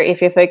 if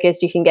you're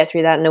focused, you can get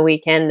through that in a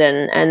weekend,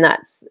 and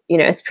that's,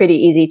 it's pretty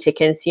easy to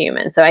consume.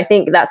 And so I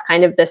think that's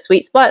kind of the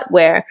sweet spot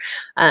where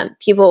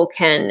people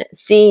can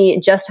see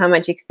just how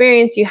much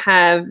experience you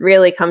have,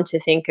 really come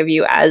to think of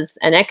you as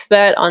an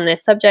expert on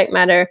this subject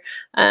matter.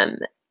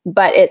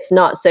 But it's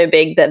not so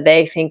big that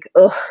they think,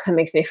 oh, that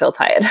makes me feel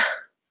tired.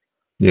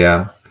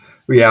 Yeah.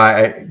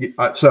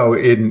 So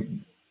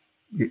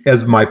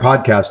as my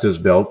podcast is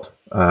built,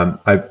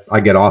 I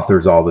get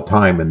authors all the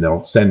time, and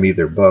they'll send me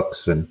their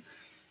books, and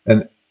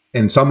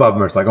some of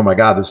them are like, oh my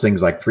God, this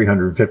thing's like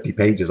 350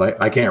 pages.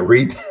 I can't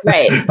read.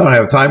 Right. I don't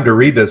have time to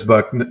read this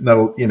book,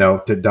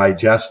 to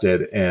digest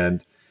it.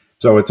 And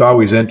so it's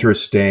always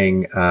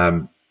interesting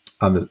on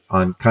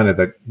kind of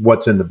the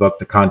what's in the book,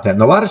 the content.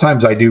 And a lot of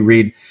times I do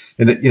read,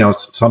 and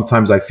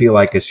sometimes I feel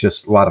like it's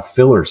just a lot of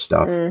filler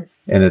stuff, and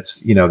it's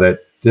that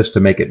just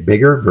to make it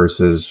bigger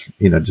versus,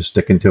 just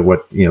sticking to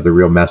what, the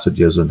real message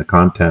is and the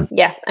content.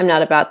 Yeah, I'm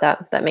not about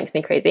that. That makes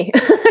me crazy.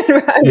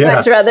 I'd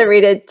much rather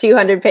read a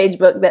 200-page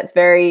book that's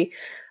very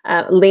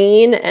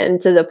lean and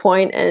to the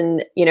point,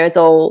 and, it's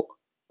all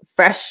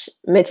fresh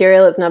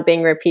material. It's not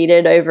being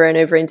repeated over and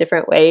over in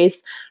different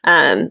ways.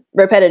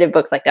 Repetitive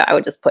books like that, I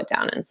would just put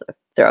down and sort of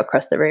throw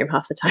across the room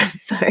half the time.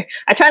 So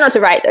I try not to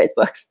write those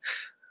books.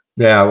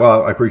 Yeah,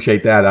 well, I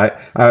appreciate that.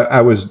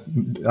 I was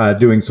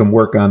doing some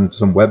work on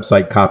some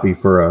website copy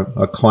for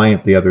a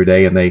client the other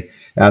day, and they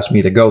asked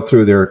me to go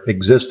through their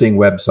existing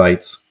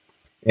websites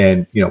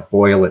and,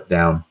 boil it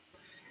down.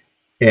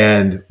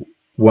 And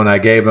when I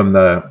gave them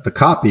the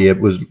copy,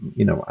 it was,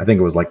 I think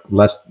it was like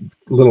a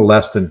little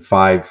less than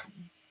 5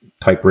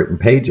 typewritten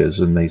pages.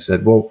 And they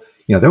said, well,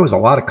 there was a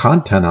lot of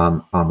content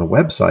on the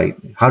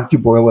website. How did you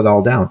boil it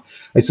all down?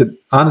 I said,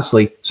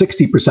 honestly,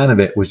 60%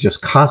 of it was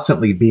just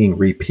constantly being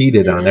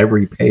repeated on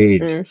every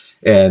page,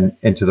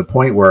 and to the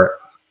point where,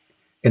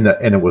 and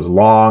it was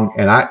long,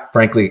 and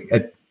frankly,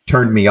 it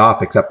turned me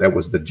off. Except that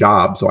was the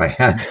job, so I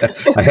had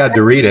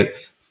to read it.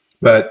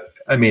 But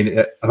I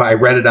mean, I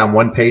read it on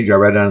one page, I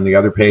read it on the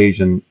other page,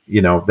 and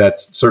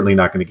that's certainly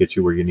not going to get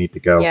you where you need to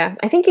go. Yeah,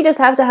 I think you just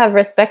have to have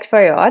respect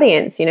for your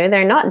audience.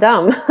 They're not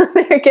dumb.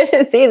 They're going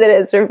to see that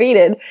it's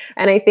repeated.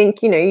 And I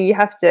think, you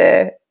have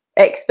to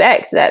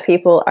expect that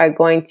people are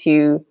going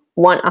to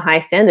want a high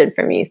standard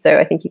from you. So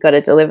I think you got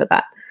to deliver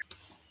that.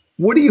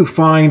 What do you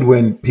find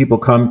when people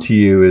come to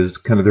you as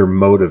kind of their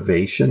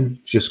motivation?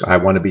 Just, I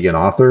want to be an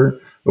author?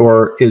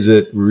 Or is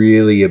it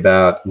really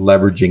about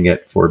leveraging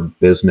it for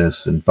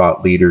business and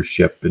thought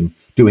leadership and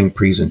doing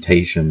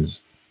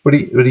presentations? What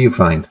do you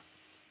find?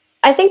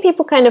 I think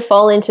people kind of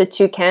fall into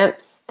two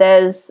camps.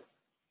 There's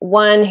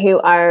one who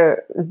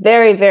are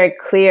very, very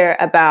clear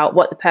about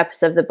what the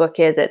purpose of the book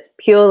is. It's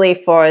purely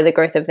for the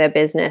growth of their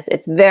business.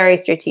 It's very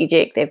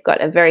strategic. They've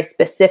got a very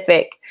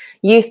specific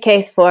use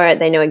case for it.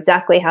 They know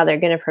exactly how they're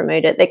going to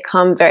promote it. They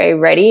come very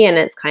ready, and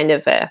it's kind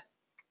of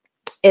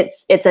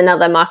it's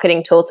another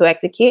marketing tool to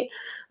execute.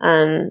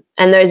 And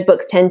those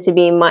books tend to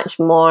be much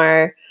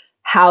more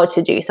how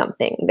to do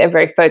something. They're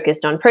very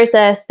focused on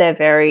process. They're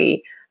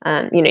very,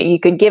 you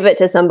could give it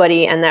to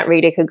somebody and that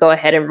reader could go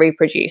ahead and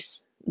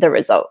reproduce the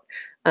result.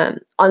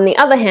 On the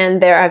other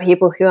hand, there are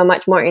people who are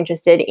much more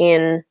interested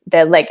in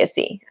their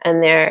legacy,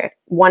 and they're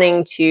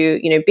wanting to,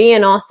 be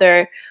an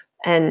author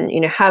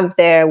and, have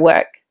their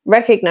work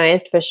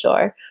recognized for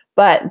sure.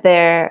 But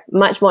they're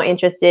much more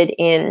interested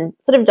in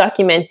sort of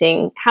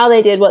documenting how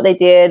they did what they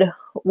did,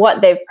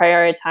 what they've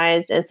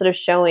prioritized, and sort of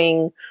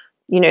showing,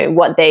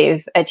 what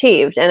they've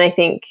achieved. And I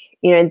think,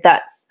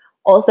 that's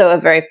also a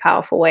very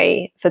powerful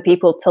way for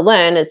people to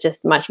learn. It's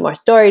just much more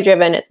story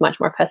driven. It's much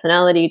more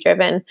personality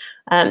driven.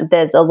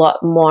 There's a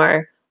lot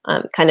more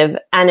kind of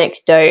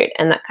anecdote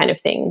and that kind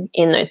of thing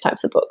in those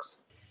types of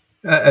books.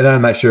 And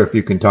I'm not sure if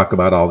you can talk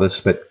about all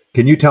this, but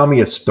can you tell me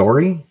a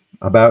story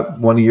about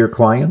one of your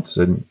clients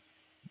and,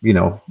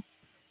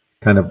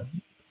 kind of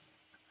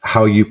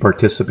how you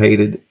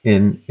participated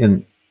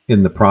in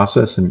the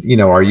process? And,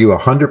 are you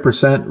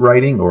 100%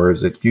 writing, or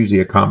is it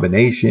usually a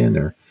combination?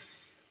 Or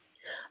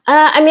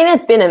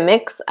it's been a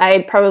mix.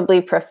 I'd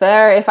probably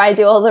prefer if I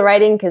do all the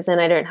writing, because then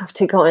I don't have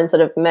to go and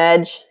sort of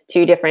merge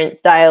two different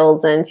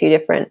styles and two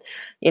different,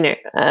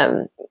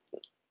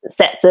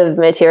 sets of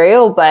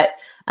material. But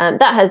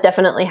that has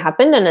definitely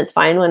happened, and it's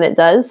fine when it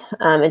does.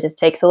 It just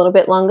takes a little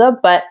bit longer.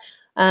 But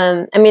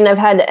I've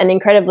had an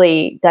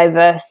incredibly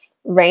diverse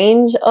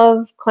range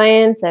of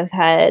clients. I've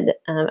had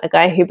a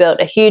guy who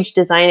built a huge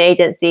design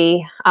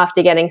agency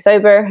after getting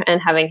sober and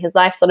having his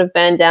life sort of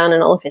burned down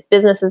and all of his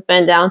businesses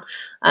burned down.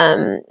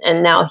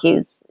 And now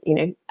he's,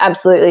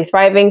 absolutely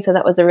thriving. So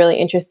that was a really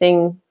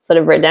interesting sort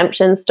of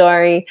redemption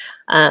story.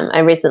 I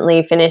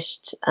recently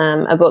finished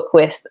a book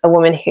with a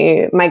woman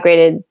who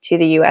migrated to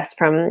the US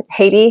from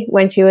Haiti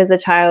when she was a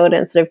child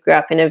and sort of grew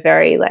up in a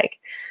very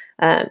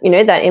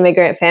that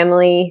immigrant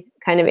family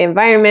kind of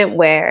environment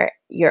where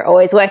you're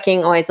always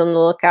working, always on the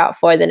lookout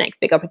for the next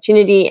big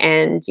opportunity.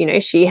 And,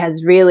 she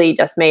has really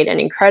just made an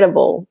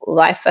incredible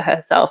life for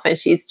herself. And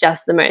she's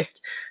just the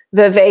most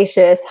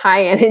vivacious,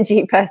 high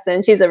energy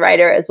person. She's a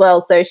writer as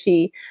well. So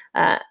she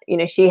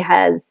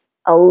has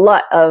a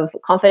lot of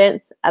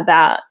confidence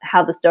about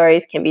how the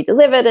stories can be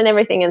delivered and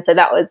everything. And so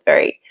that was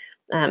very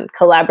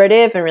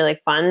collaborative and really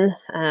fun.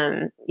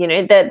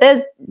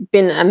 There's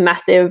been a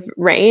massive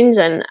range,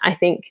 and I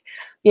think,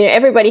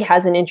 everybody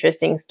has an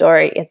interesting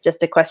story. It's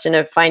just a question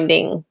of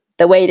finding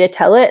the way to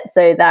tell it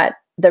so that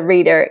the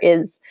reader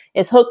is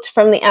hooked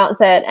from the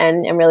outset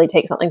and really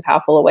takes something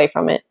powerful away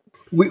from it.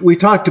 we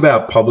talked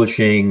about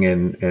publishing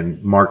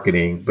and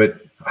marketing, but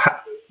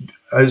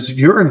is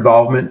your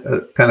involvement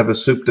kind of a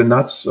soup to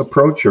nuts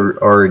approach,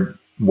 or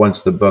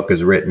once the book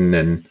is written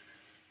and,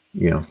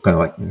 kind of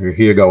like,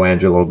 here you go,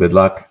 Angelo, good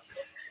luck?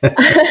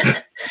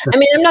 I'm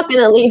not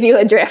going to leave you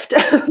adrift.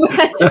 but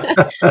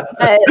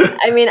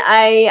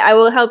I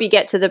will help you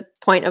get to the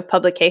point of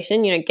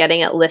publication,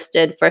 getting it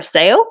listed for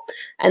sale.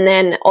 And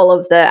then all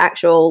of the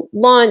actual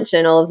launch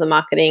and all of the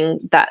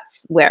marketing,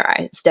 that's where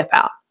I step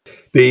out.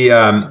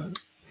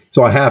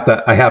 So I have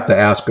to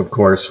ask, of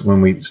course,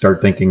 when we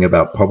start thinking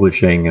about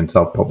publishing and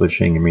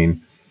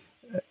self-publishing,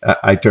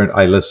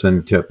 I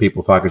listen to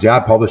people talk, I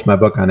published my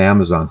book on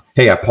Amazon.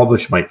 Hey, I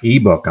published my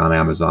ebook on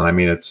Amazon.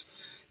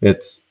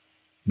 It's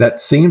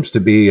that seems to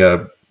be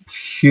a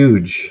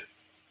huge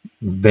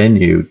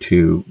venue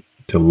to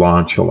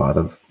launch a lot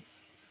of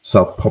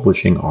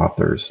self-publishing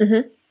authors.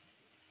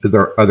 Mm-hmm.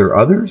 Are there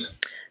others?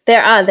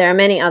 There are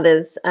many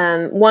others.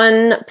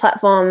 One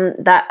platform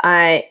that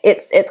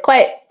it's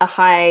quite a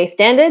high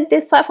standard.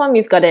 This platform,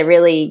 you've got to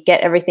really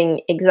get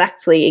everything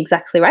exactly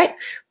right.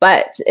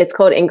 But it's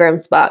called Ingram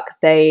Spark.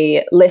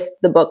 They list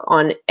the book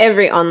on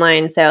every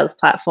online sales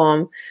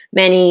platform.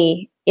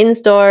 Many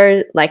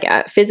in-store, like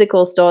at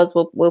physical stores,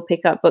 will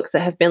pick up books that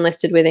have been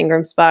listed with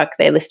Ingram Spark.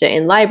 They list it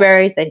in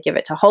libraries. They give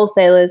it to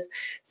wholesalers.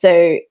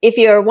 So if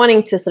you're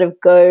wanting to sort of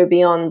go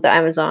beyond the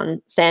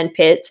Amazon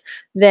sandpit,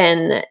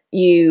 then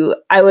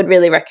I would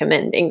really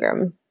recommend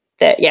Ingram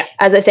yeah,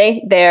 as I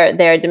say,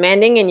 they're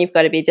demanding, and you've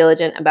got to be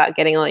diligent about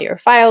getting all your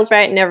files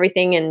right and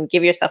everything, and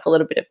give yourself a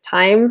little bit of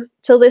time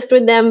to list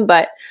with them.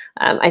 But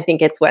I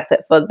think it's worth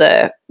it for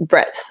the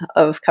breadth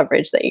of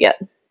coverage that you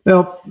get.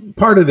 Now,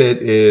 part of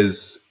it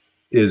is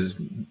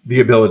the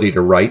ability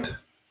to write.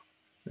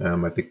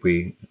 I think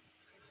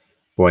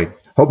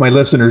hope my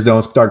listeners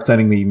don't start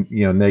sending me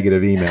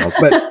negative emails,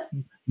 but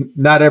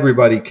not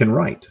everybody can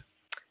write.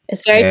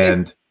 It's very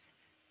true.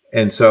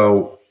 And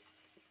so,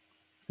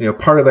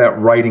 part of that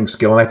writing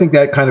skill, and I think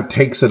that kind of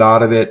takes it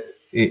out of it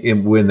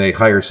when they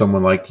hire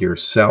someone like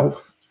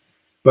yourself.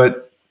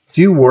 But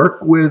do you work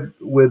with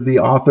the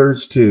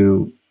authors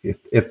to,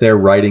 if they're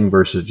writing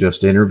versus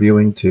just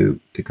interviewing, to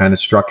kind of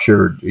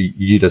structure, or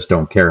you just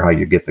don't care how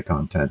you get the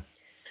content?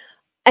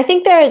 I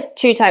think there are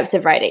two types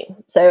of writing.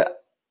 So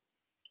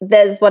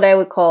there's what I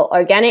would call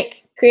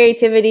organic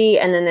creativity,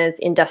 and then there's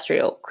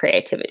industrial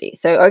creativity.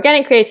 So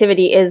organic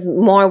creativity is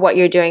more what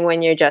you're doing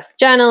when you're just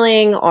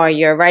journaling, or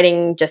you're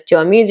writing just to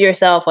amuse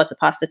yourself or to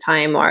pass the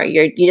time, or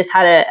you just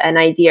had an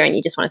idea and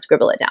you just want to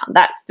scribble it down.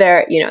 That's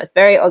very, it's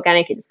very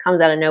organic. It just comes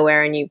out of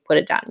nowhere and you put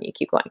it down and you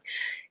keep going.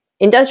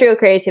 Industrial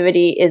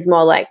creativity is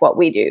more like what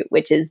we do,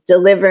 which is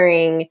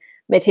delivering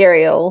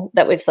material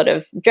that we've sort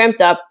of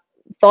dreamt up,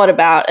 thought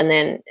about, and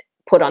then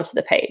put onto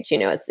the page.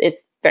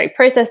 It's very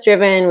process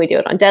driven. We do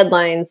it on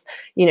deadlines.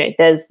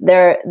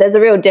 There's a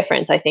real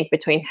difference, I think,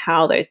 between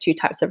how those two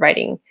types of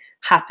writing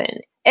happen.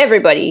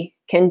 Everybody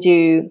can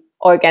do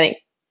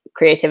organic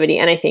creativity,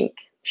 and I think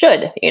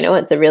should.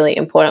 It's a really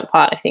important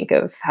part, I think,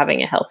 of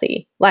having a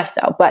healthy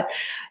lifestyle. But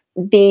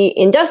the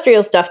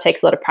industrial stuff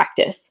takes a lot of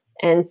practice.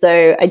 And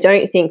so I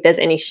don't think there's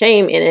any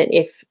shame in it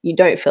if you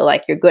don't feel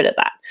like you're good at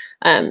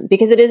that,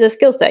 because it is a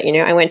skill set.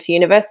 I went to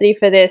university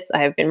for this. I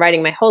have been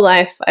writing my whole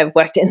life. I've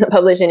worked in the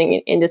publishing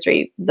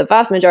industry the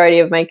vast majority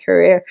of my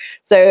career.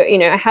 So,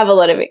 I have a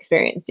lot of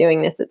experience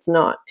doing this. It's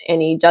not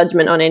any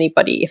judgment on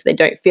anybody if they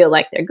don't feel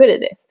like they're good at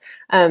this.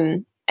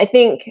 I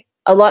think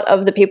a lot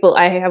of the people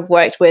I have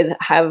worked with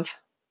have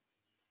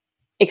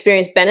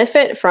experienced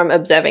benefit from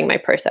observing my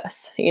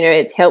process.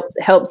 It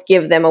helps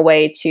give them a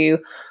way to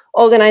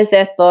organize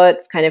their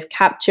thoughts, kind of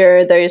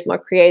capture those more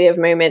creative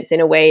moments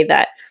in a way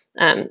that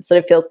sort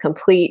of feels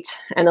complete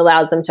and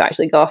allows them to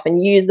actually go off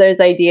and use those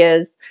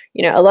ideas.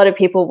 A lot of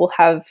people will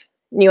have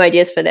new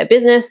ideas for their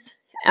business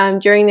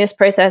during this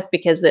process,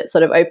 because it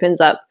sort of opens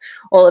up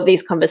all of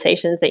these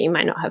conversations that you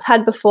might not have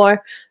had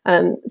before.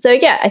 So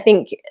yeah, I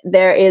think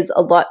there is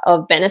a lot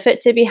of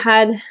benefit to be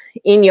had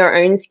in your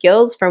own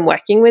skills from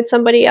working with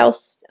somebody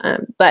else.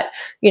 But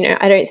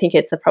I don't think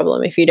it's a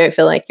problem if you don't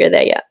feel like you're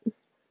there yet.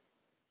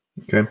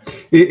 Okay.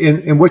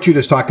 In what you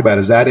just talked about,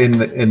 is that in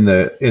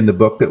the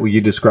book that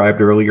you described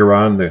earlier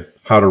on, the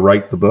how to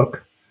write the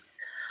book?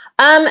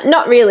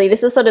 Not really.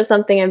 This is sort of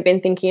something I've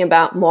been thinking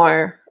about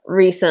more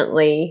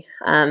recently.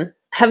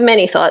 Have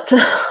many thoughts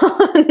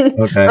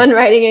on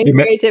writing and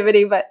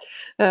creativity, but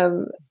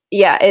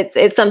yeah,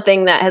 it's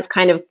something that has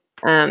kind of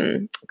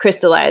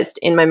crystallized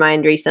in my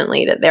mind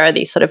recently, that there are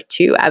these sort of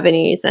two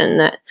avenues, and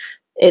that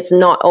it's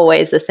not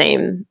always the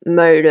same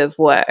mode of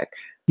work.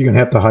 You're going to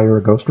have to hire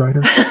a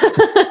ghostwriter?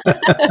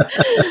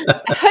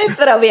 I hope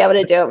that I'll be able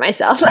to do it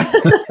myself.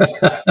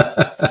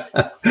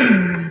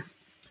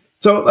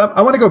 So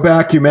I want to go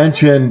back. You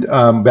mentioned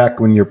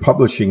back when your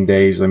publishing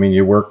days,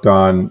 you worked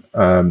on,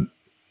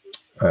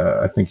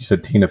 I think you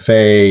said Tina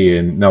Fey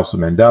and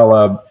Nelson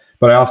Mandela,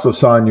 but I also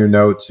saw in your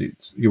notes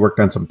you worked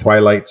on some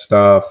Twilight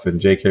stuff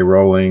and J.K.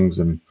 Rowling's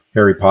and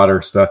Harry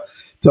Potter stuff.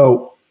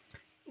 So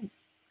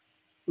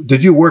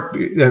did you work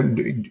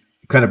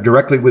kind of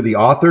directly with the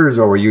authors,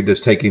 or were you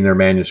just taking their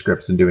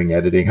manuscripts and doing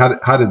editing?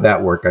 How did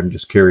that work? I'm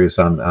just curious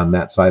on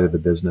that side of the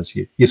business.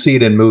 You see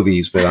it in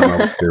movies, but I'm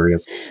always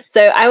curious.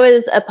 So I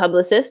was a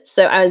publicist,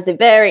 so I was the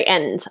very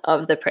end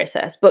of the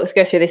process. Books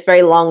go through this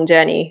very long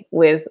journey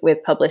with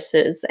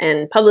publishers,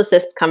 and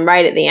publicists come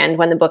right at the end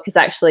when the book has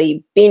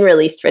actually been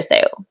released for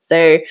sale.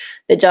 So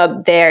the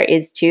job there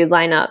is to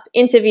line up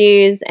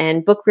interviews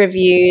and book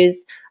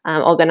reviews,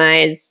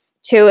 organize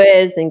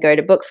tours and go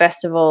to book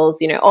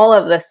festivals, all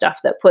of the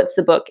stuff that puts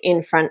the book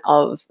in front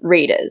of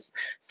readers.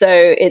 So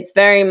it's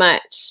very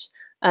much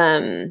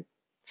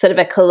sort of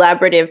a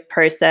collaborative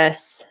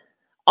process,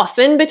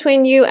 often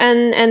between you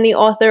and the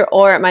author,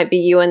 or it might be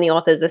you and the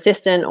author's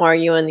assistant, or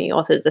you and the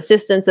author's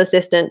assistant's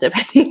assistant,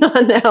 depending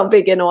on how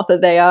big an author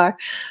they are.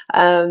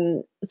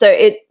 So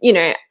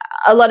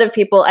a lot of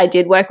people I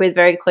did work with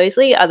very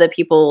closely. Other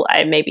people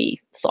I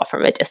maybe saw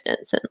from a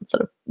distance and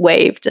sort of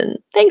waved and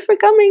thanks for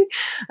coming.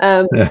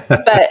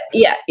 But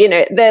yeah,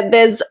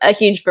 there's a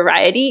huge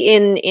variety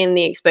in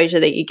the exposure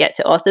that you get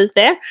to authors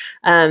there.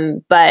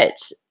 But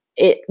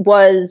it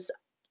was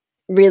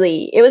a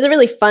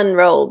really fun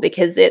role,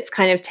 because it's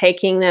kind of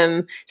taking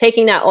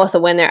that author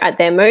when they're at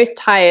their most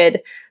tired,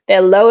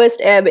 their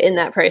lowest ebb in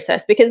that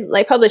process, because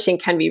like publishing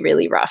can be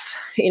really rough,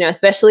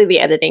 especially the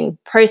editing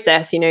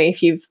process.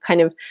 If you've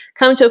kind of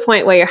come to a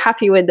point where you're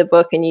happy with the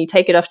book and you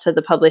take it off to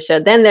the publisher,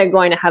 then they're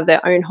going to have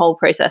their own whole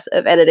process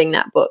of editing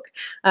that book,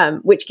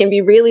 which can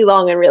be really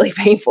long and really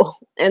painful.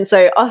 And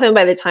so often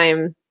by the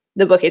time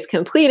the book is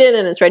completed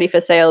and it's ready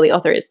for sale, the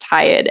author is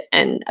tired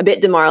and a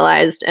bit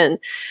demoralized and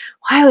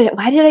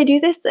why did I do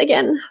this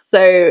again?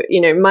 So,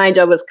 my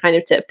job was kind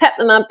of to pep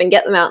them up and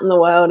get them out in the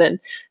world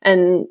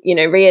and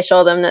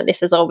reassure them that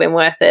this has all been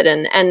worth it.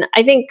 And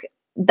I think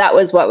that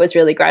was what was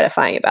really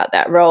gratifying about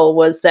that role,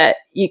 was that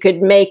you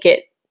could make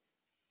it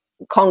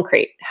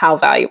concrete how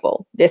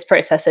valuable this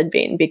process had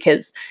been,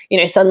 because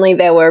suddenly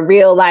there were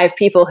real live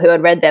people who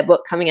had read their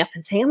book coming up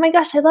and saying, oh my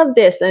gosh, I love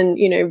this, and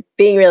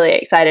being really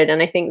excited.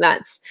 And I think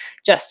that's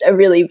just a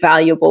really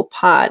valuable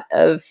part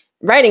of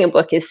writing a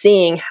book, is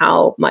seeing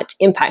how much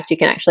impact you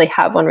can actually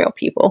have on real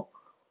people.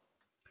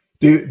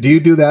 Do you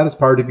do that as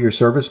part of your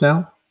service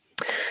now?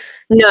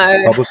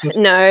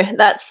 No,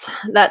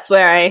 that's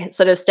where I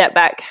sort of step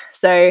back.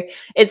 So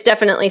it's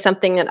definitely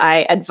something that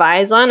I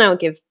advise on. I'll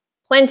give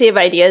plenty of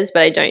ideas,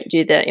 but I don't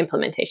do the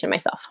implementation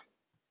myself.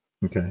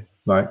 Okay.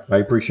 I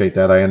appreciate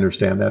that. I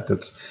understand that.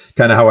 That's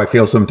kind of how I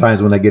feel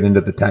sometimes when I get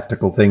into the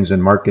tactical things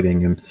in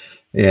marketing,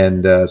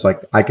 and it's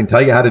like, I can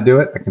tell you how to do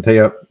it. I can tell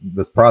you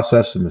the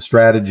process and the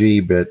strategy,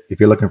 but if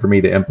you're looking for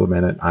me to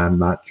implement it, I'm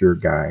not your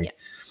guy. Yeah.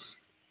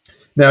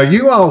 Now,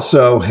 you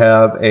also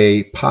have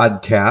a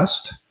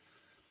podcast.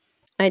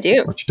 I do.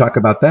 Why don't you talk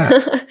about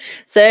that?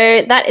 So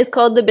that is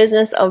called The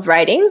Business of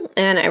Writing,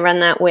 and I run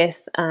that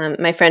with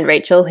my friend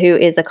Rachel, who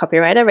is a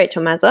copywriter,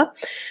 Rachel Mazza.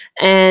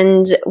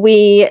 And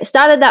we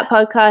started that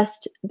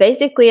podcast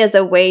basically as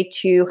a way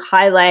to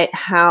highlight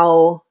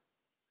how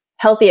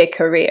healthy a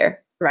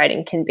career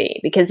writing can be,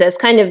 because there's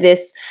kind of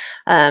this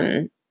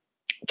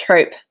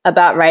trope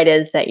about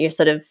writers that you're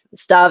sort of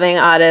starving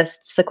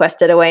artists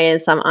sequestered away in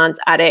some aunt's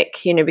attic,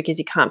 because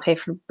you can't pay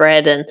for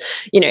bread, and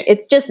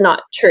it's just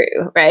not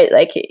true, right?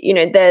 Like,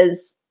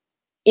 there's,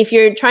 if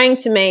you're trying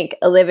to make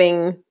a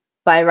living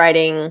by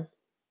writing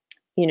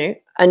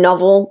a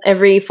novel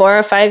every 4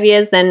 or 5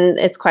 years, then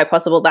it's quite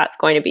possible that's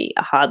going to be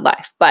a hard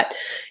life. But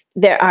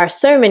there are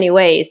so many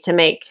ways to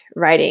make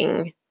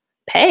writing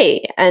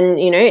pay. And,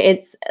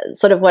 it's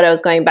sort of what I was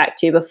going back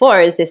to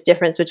before, is this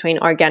difference between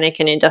organic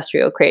and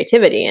industrial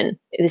creativity. And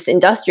this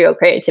industrial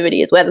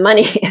creativity is where the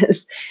money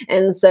is.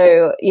 And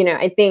so,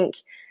 I think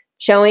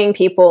showing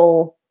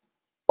people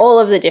all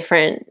of the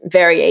different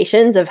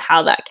variations of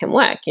how that can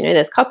work.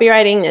 There's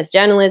copywriting, there's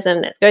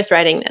journalism, there's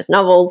ghostwriting, there's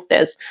novels,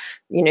 there's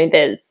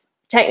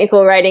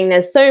technical writing.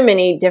 There's so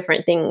many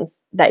different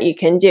things that you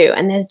can do.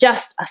 And there's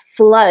just a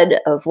flood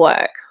of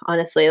work,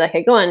 honestly. Like,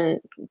 I go on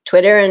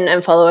Twitter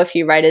and follow a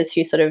few writers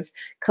who sort of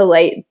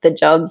collate the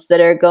jobs that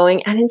are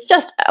going, and it's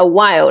just a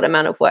wild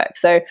amount of work.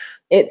 So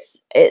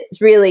it's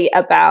really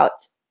about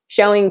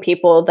showing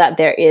people that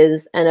there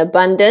is an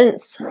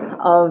abundance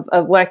of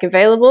work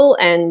available,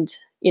 and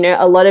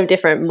a lot of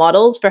different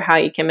models for how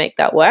you can make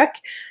that work.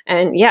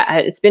 And yeah,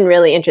 it's been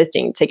really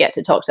interesting to get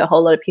to talk to a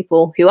whole lot of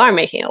people who are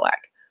making it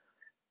work.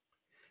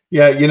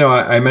 Yeah,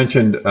 I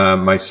mentioned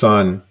my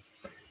son,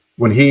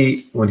 when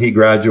he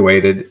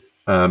graduated,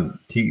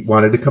 he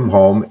wanted to come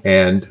home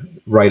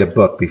and write a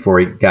book before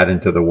he got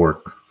into the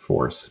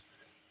workforce,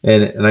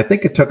 and I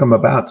think it took him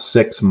about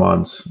 6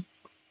 months.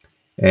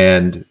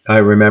 And I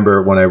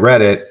remember when I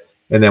read it,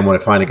 and then when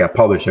it finally got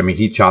published, I mean,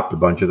 he chopped a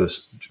bunch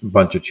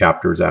of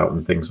chapters out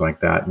and things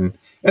like that, and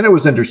it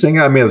was interesting.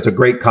 I mean, it was a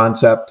great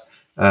concept.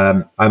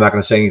 I'm not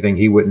going to say anything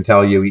he wouldn't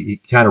tell you. He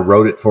kind of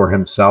wrote it for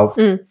himself,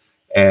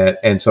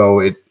 and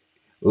so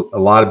a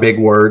lot of big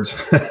words.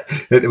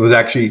 It was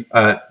actually,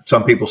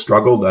 some people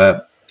struggled.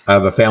 I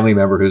have a family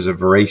member who's a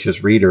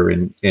voracious reader,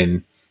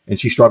 and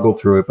she struggled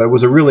through it. But it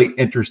was a really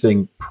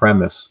interesting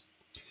premise.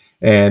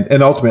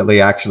 And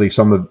ultimately, actually,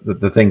 some of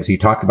the things he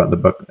talked about in the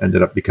book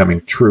ended up becoming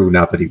true.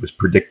 Not that he was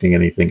predicting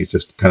anything. It's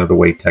just kind of the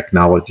way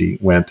technology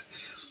went.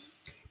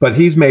 But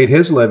he's made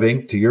his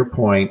living, to your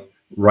point,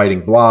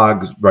 writing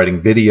blogs, writing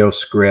video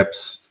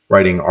scripts,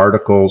 writing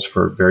articles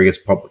for various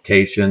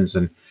publications.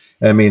 And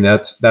I mean,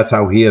 that's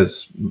how he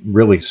has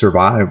really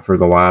survived for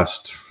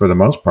the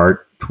most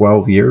part,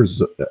 12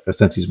 years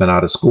since he's been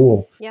out of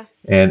school. Yeah.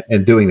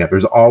 And doing that.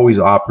 There's always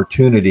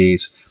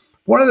opportunities.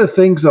 One of the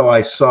things, though,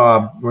 I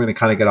saw, we're going to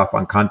kind of get off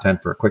on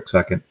content for a quick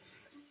second,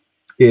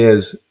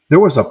 is there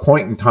was a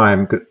point in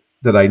time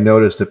that I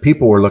noticed that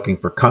people were looking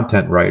for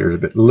content writers,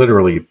 but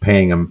literally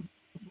paying them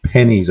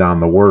pennies on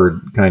the word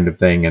kind of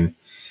thing. And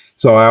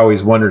so I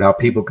always wondered how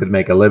people could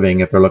make a living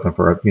if they're looking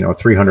for a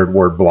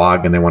 300-word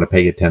blog and they want to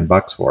pay you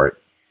 $10 for it.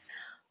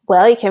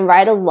 Well, you can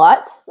write a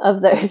lot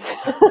of those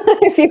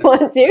if you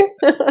want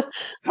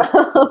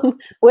to.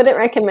 Wouldn't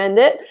recommend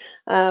it.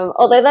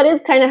 Although that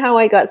is kind of how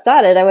I got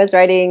started. I was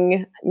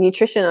writing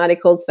nutrition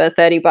articles for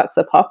 $30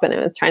 a pop, and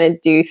I was trying to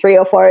do 3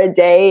 or 4 a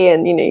day.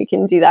 And, you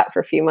can do that for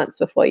a few months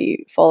before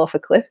you fall off a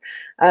cliff.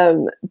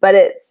 But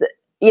it's,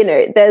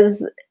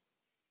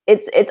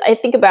 I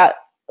think about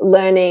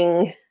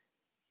learning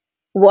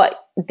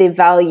what the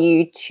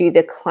value to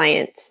the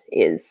client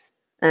is.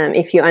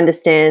 If you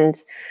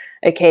understand,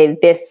 okay,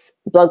 this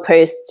blog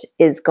post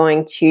is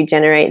going to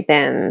generate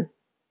them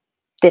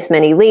this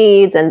many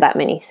leads and that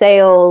many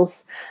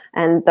sales,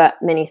 and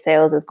that many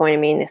sales is going to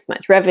mean this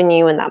much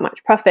revenue and that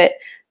much profit,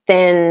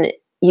 then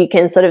you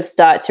can sort of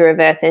start to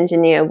reverse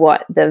engineer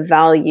what the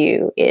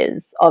value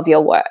is of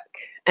your work.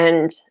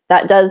 And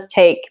that does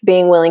take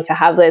being willing to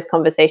have those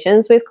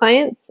conversations with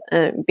clients,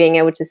 being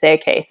able to say,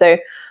 okay, so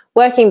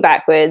working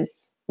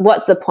backwards,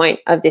 what's the point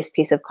of this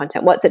piece of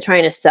content? What's it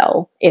trying to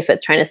sell? If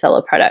it's trying to sell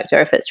a product,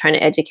 or if it's trying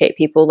to educate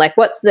people, like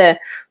what's the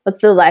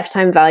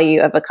lifetime value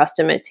of a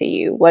customer to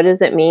you? What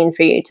does it mean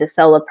for you to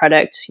sell a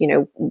product?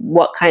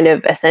 What kind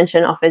of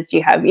ascension offers do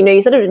you have?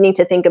 You sort of need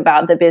to think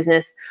about the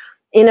business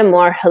in a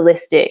more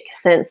holistic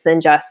sense than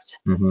just,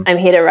 I'm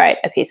here to write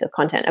a piece of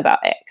content about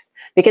X.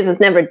 Because it's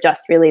never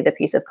just really the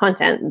piece of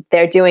content.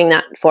 They're doing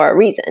that for a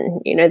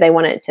reason. They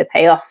want it to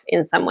pay off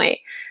in some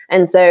way.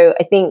 And so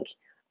I think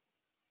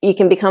you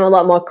can become a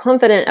lot more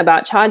confident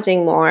about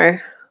charging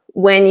more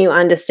when you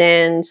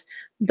understand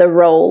the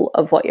role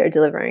of what you're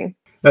delivering.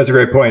 That's a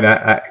great point.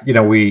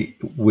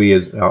 We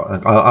as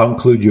I'll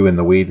include you in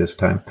the we this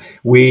time.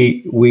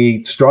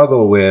 We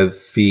struggle with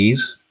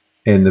fees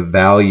and the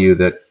value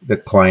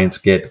that clients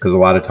get, because a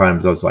lot of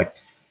times I was like,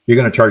 you're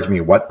going to charge me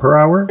what per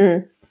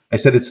hour? I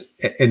said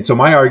and so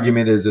my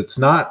argument is it's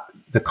not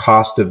the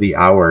cost of the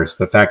hours,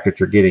 the fact that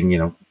you're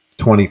getting,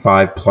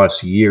 25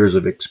 plus years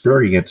of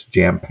experience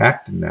jam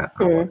packed in that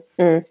hour.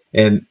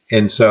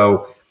 And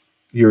so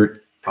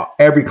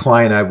every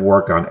client I've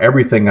worked on,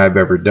 everything I've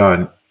ever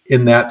done,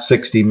 in that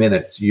 60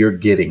 minutes, you're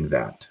getting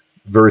that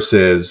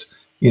versus,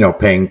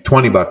 paying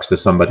 $20 to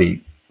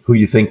somebody who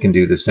you think can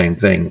do the same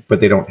thing,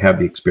 but they don't have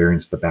the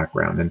experience, the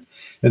background.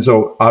 And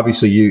so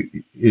obviously you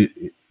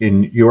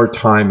in your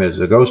time as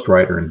a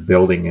ghostwriter and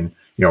building and,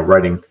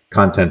 writing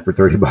content for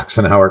 $30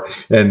 an hour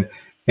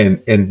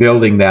and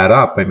building that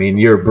up, I mean,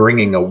 you're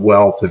bringing a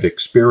wealth of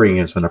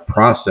experience and a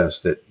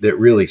process that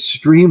really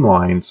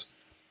streamlines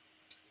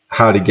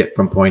how to get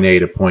from point A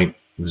to point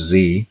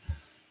Z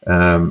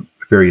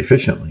very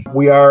efficiently.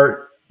 We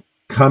are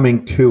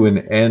coming to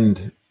an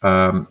end.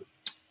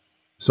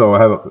 So I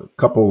have a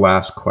couple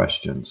last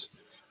questions.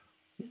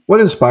 What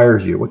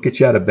inspires you? What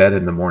gets you out of bed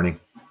in the morning?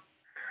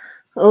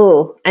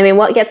 Oh, I mean,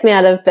 what gets me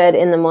out of bed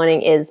in the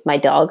morning is my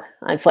dog,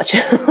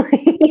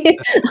 unfortunately.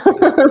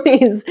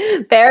 He's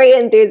very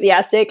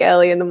enthusiastic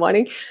early in the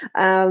morning.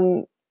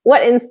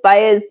 What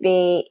inspires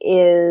me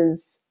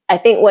is, I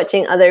think,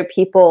 watching other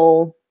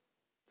people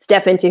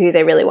step into who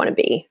they really want to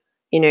be,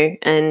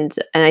 and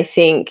I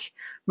think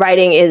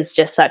writing is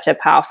just such a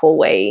powerful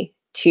way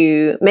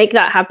to make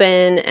that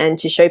happen and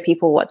to show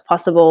people what's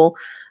possible.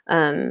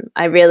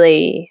 I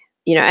really,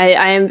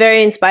 I am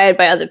very inspired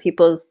by other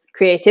people's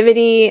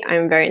creativity.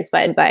 I'm very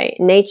inspired by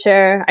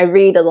nature. I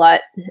read a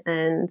lot,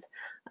 and,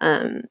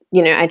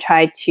 I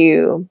try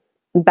to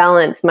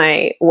balance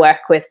my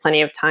work with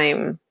plenty of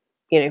time,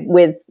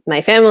 with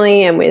my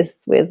family and with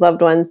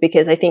loved ones,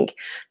 because I think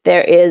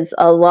there is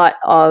a lot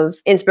of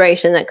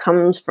inspiration that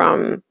comes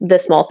from the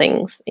small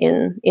things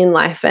in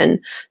life. And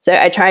so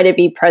I try to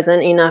be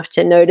present enough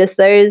to notice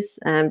those,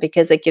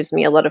 because it gives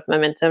me a lot of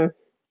momentum.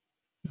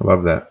 I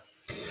love that.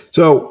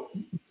 So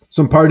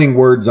some parting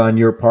words on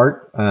your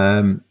part.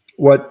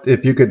 What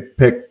if you could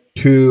pick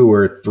 2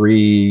 or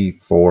 3,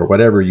 4,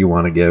 whatever you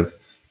want to give,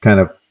 kind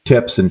of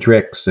tips and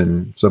tricks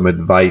and some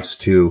advice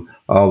to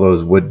all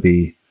those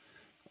would-be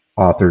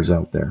authors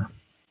out there?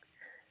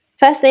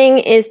 First thing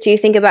is to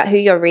think about who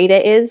your reader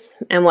is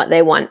and what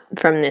they want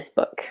from this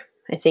book.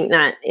 I think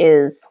that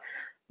is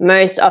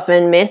most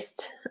often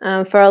missed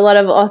for a lot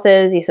of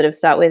authors. You sort of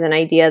start with an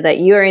idea that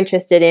you're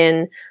interested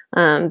in,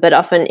 but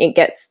often it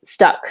gets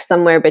stuck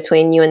somewhere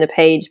between you and the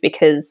page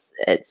because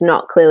it's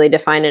not clearly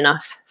defined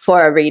enough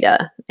for a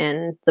reader.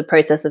 And the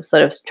process of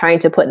sort of trying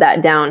to put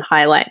that down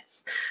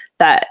highlights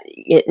that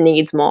it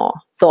needs more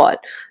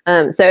thought.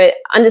 So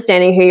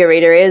understanding who your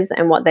reader is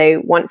and what they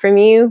want from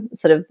you,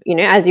 sort of,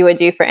 as you would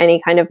do for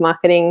any kind of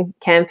marketing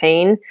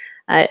campaign,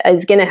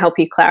 is going to help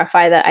you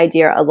clarify that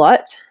idea a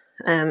lot.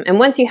 And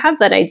once you have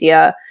that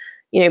idea,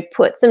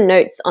 put some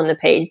notes on the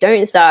page.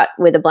 Don't start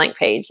with a blank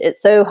page.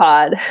 It's so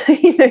hard,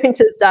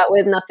 to start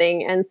with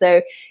nothing. And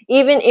so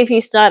even if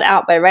you start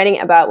out by writing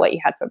about what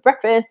you had for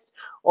breakfast,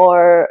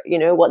 or,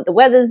 what the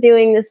weather's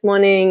doing this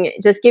morning,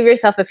 just give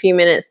yourself a few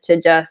minutes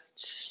to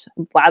just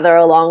blather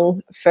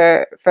along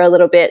for a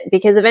little bit,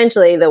 because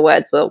eventually the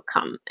words will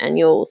come and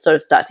you'll sort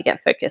of start to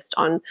get focused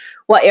on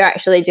what you're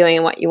actually doing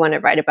and what you want to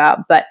write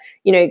about. But,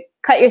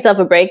 cut yourself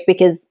a break,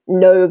 because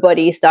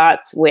nobody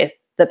starts with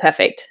the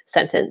perfect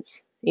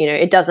sentence.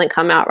 It doesn't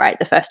come out right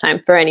the first time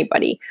for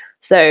anybody.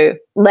 So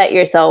let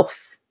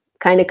yourself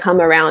kind of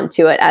come around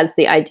to it as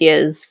the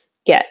ideas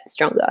get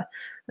stronger.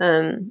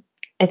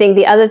 I think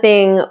the other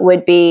thing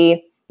would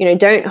be,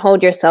 don't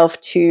hold yourself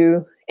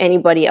to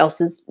anybody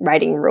else's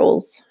writing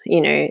rules.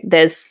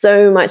 There's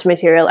so much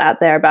material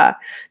out there about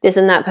this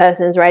and that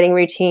person's writing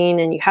routine,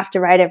 and you have to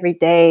write every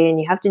day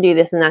and you have to do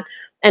this and that.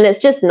 And it's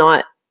just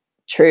not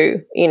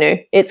true.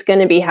 It's going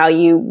to be how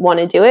you want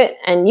to do it.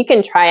 And you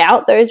can try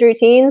out those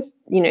routines,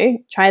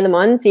 try them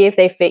on, see if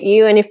they fit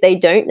you. And if they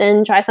don't,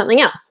 then try something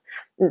else.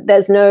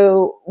 There's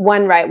no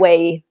one right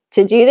way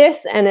to do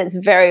this. And it's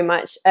very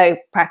much a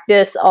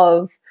practice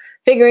of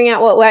figuring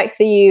out what works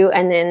for you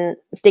and then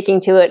sticking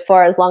to it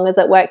for as long as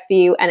it works for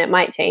you, and it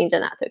might change,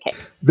 and that's okay.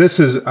 This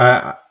is,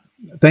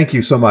 thank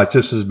you so much.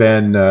 This has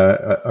been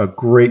a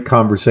great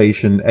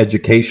conversation,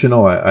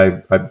 educational.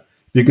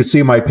 You could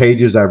see my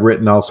pages. I've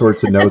written all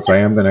sorts of notes. I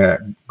am going to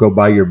go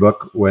buy your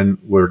book when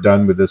we're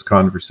done with this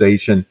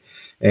conversation,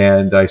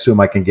 and I assume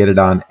I can get it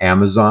on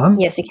Amazon.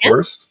 Yes, you can. Of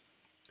course.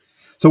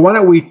 So why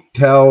don't we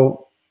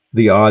tell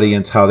the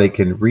audience how they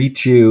can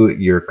reach you,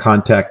 your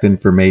contact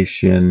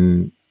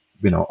information,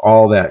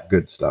 all that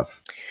good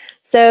stuff.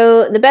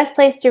 So the best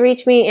place to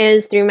reach me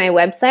is through my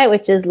website,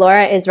 which is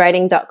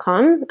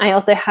lauraiswriting.com. I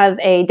also have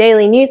a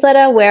daily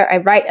newsletter where I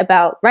write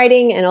about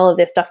writing and all of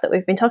this stuff that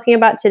we've been talking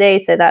about today.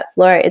 So that's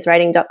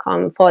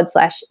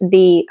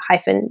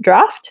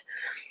lauraiswriting.com/the-draft.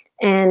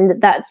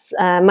 And that's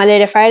Monday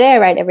to Friday. I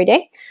write every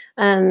day.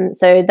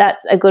 So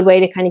that's a good way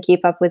to kind of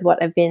keep up with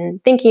what I've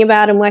been thinking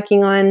about and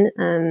working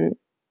on.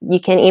 You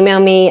can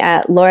email me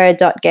at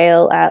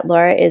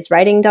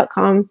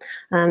laura.gale@lauraiswriting.com.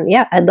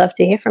 I'd love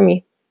to hear from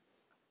you.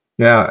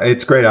 Yeah,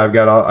 it's great. I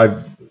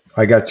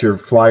got your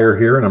flyer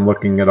here, and I'm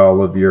looking at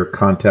all of your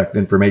contact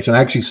information.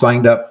 I actually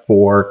signed up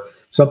for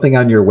something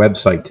on your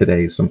website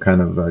today, some kind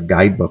of a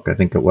guidebook, I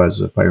think it was,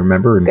 if I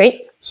remember, and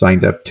Great.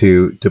 Signed up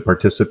to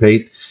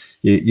participate.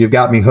 You've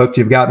got me hooked.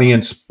 You've got me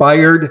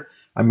inspired.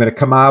 I'm going to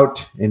come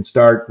out and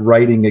start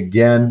writing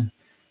again.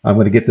 I'm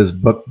going to get this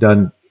book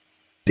done.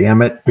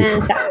 Damn it!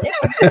 Fantastic.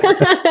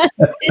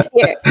 This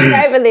year,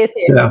 try for this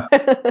year. Yeah.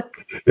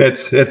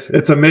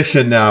 It's a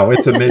mission now.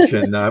 It's a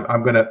mission.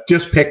 I'm going to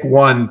just pick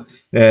one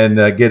and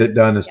get it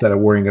done instead of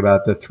worrying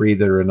about the three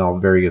that are in all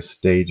various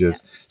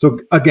stages. So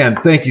again,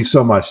 thank you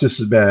so much. This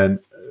has been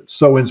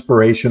so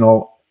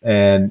inspirational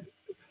and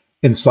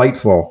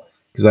insightful,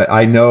 because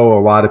I know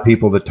a lot of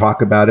people that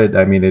talk about it.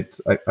 I mean,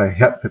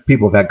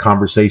 people have had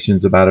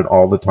conversations about it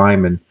all the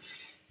time, and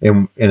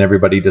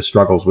everybody just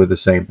struggles with the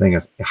same thing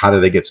as how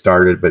do they get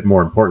started, but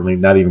more importantly,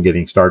 not even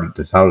getting started,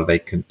 is how do they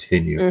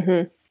continue?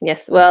 Mm-hmm.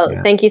 Yes. Well,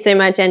 Thank you so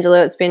much,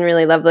 Angelo. It's been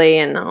really lovely,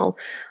 and I'll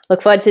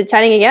look forward to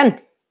chatting again.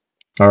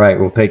 All right.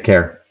 Well, take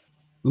care.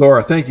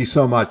 Laura, thank you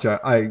so much.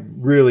 I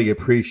really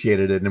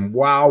appreciated it. And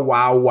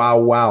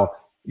wow.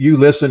 You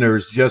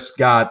listeners just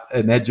got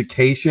an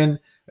education,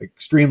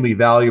 extremely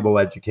valuable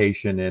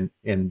education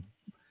in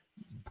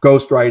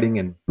ghostwriting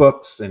and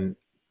books and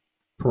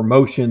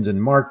promotions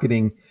and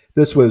marketing.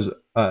 This was,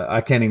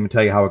 I can't even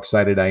tell you how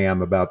excited I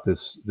am about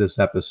this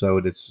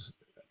episode.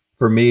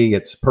 For me,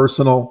 it's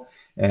personal.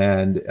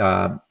 And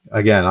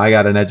again, I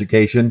got an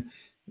education,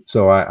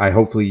 so I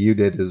hopefully you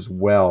did as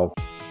well.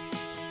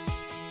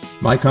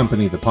 My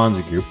company, the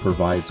Ponzi Group,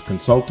 provides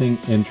consulting,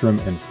 interim,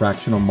 and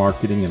fractional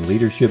marketing and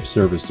leadership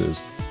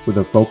services with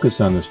a focus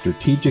on the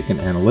strategic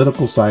and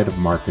analytical side of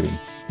marketing.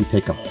 We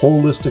take a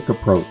holistic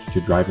approach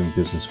to driving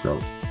business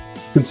growth.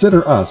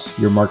 Consider us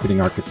your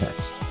marketing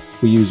architects.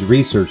 We use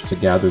research to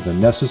gather the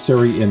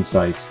necessary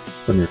insights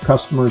from your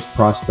customers,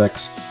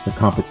 prospects, the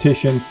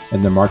competition,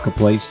 and the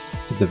marketplace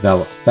to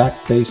develop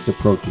fact-based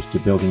approaches to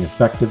building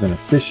effective and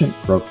efficient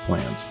growth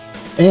plans.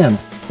 And,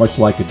 much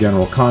like a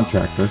general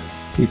contractor,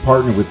 we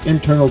partner with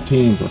internal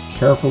teams or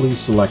carefully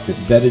selected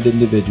vetted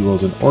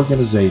individuals and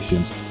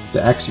organizations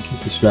to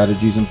execute the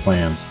strategies and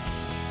plans,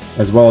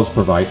 as well as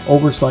provide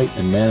oversight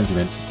and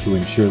management to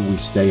ensure we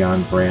stay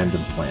on brand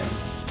and plan.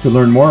 To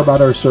learn more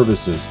about our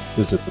services,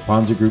 visit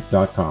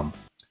theponzigroup.com.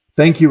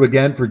 Thank you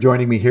again for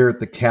joining me here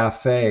at the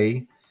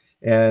cafe.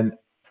 And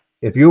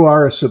if you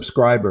are a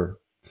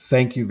subscriber,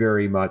 thank you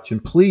very much.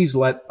 And please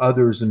let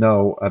others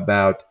know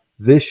about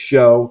this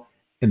show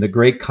and the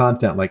great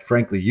content, like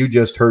frankly, you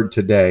just heard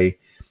today.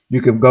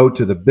 You can go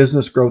to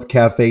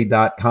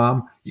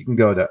thebusinessgrowthcafe.com. You can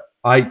go to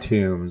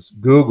iTunes,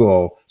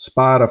 Google,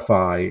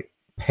 Spotify,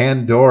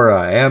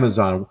 Pandora,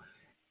 Amazon.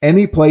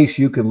 Any place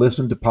you can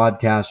listen to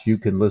podcasts, you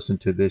can listen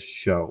to this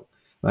show.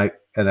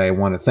 And I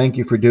want to thank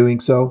you for doing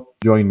so.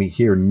 Join me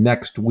here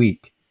next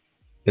week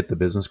at the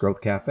Business Growth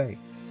Cafe.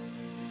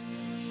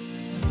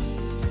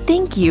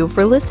 Thank you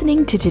for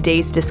listening to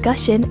today's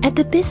discussion at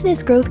the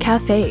Business Growth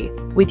Cafe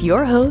with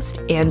your host,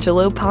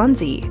 Angelo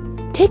Ponzi.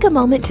 Take a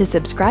moment to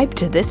subscribe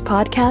to this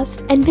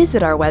podcast and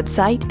visit our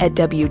website at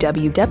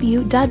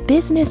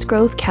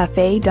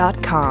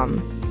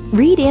www.businessgrowthcafe.com.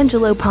 Read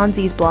Angelo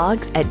Ponzi's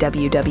blogs at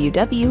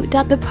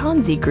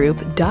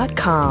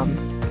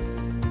www.theponzigroup.com.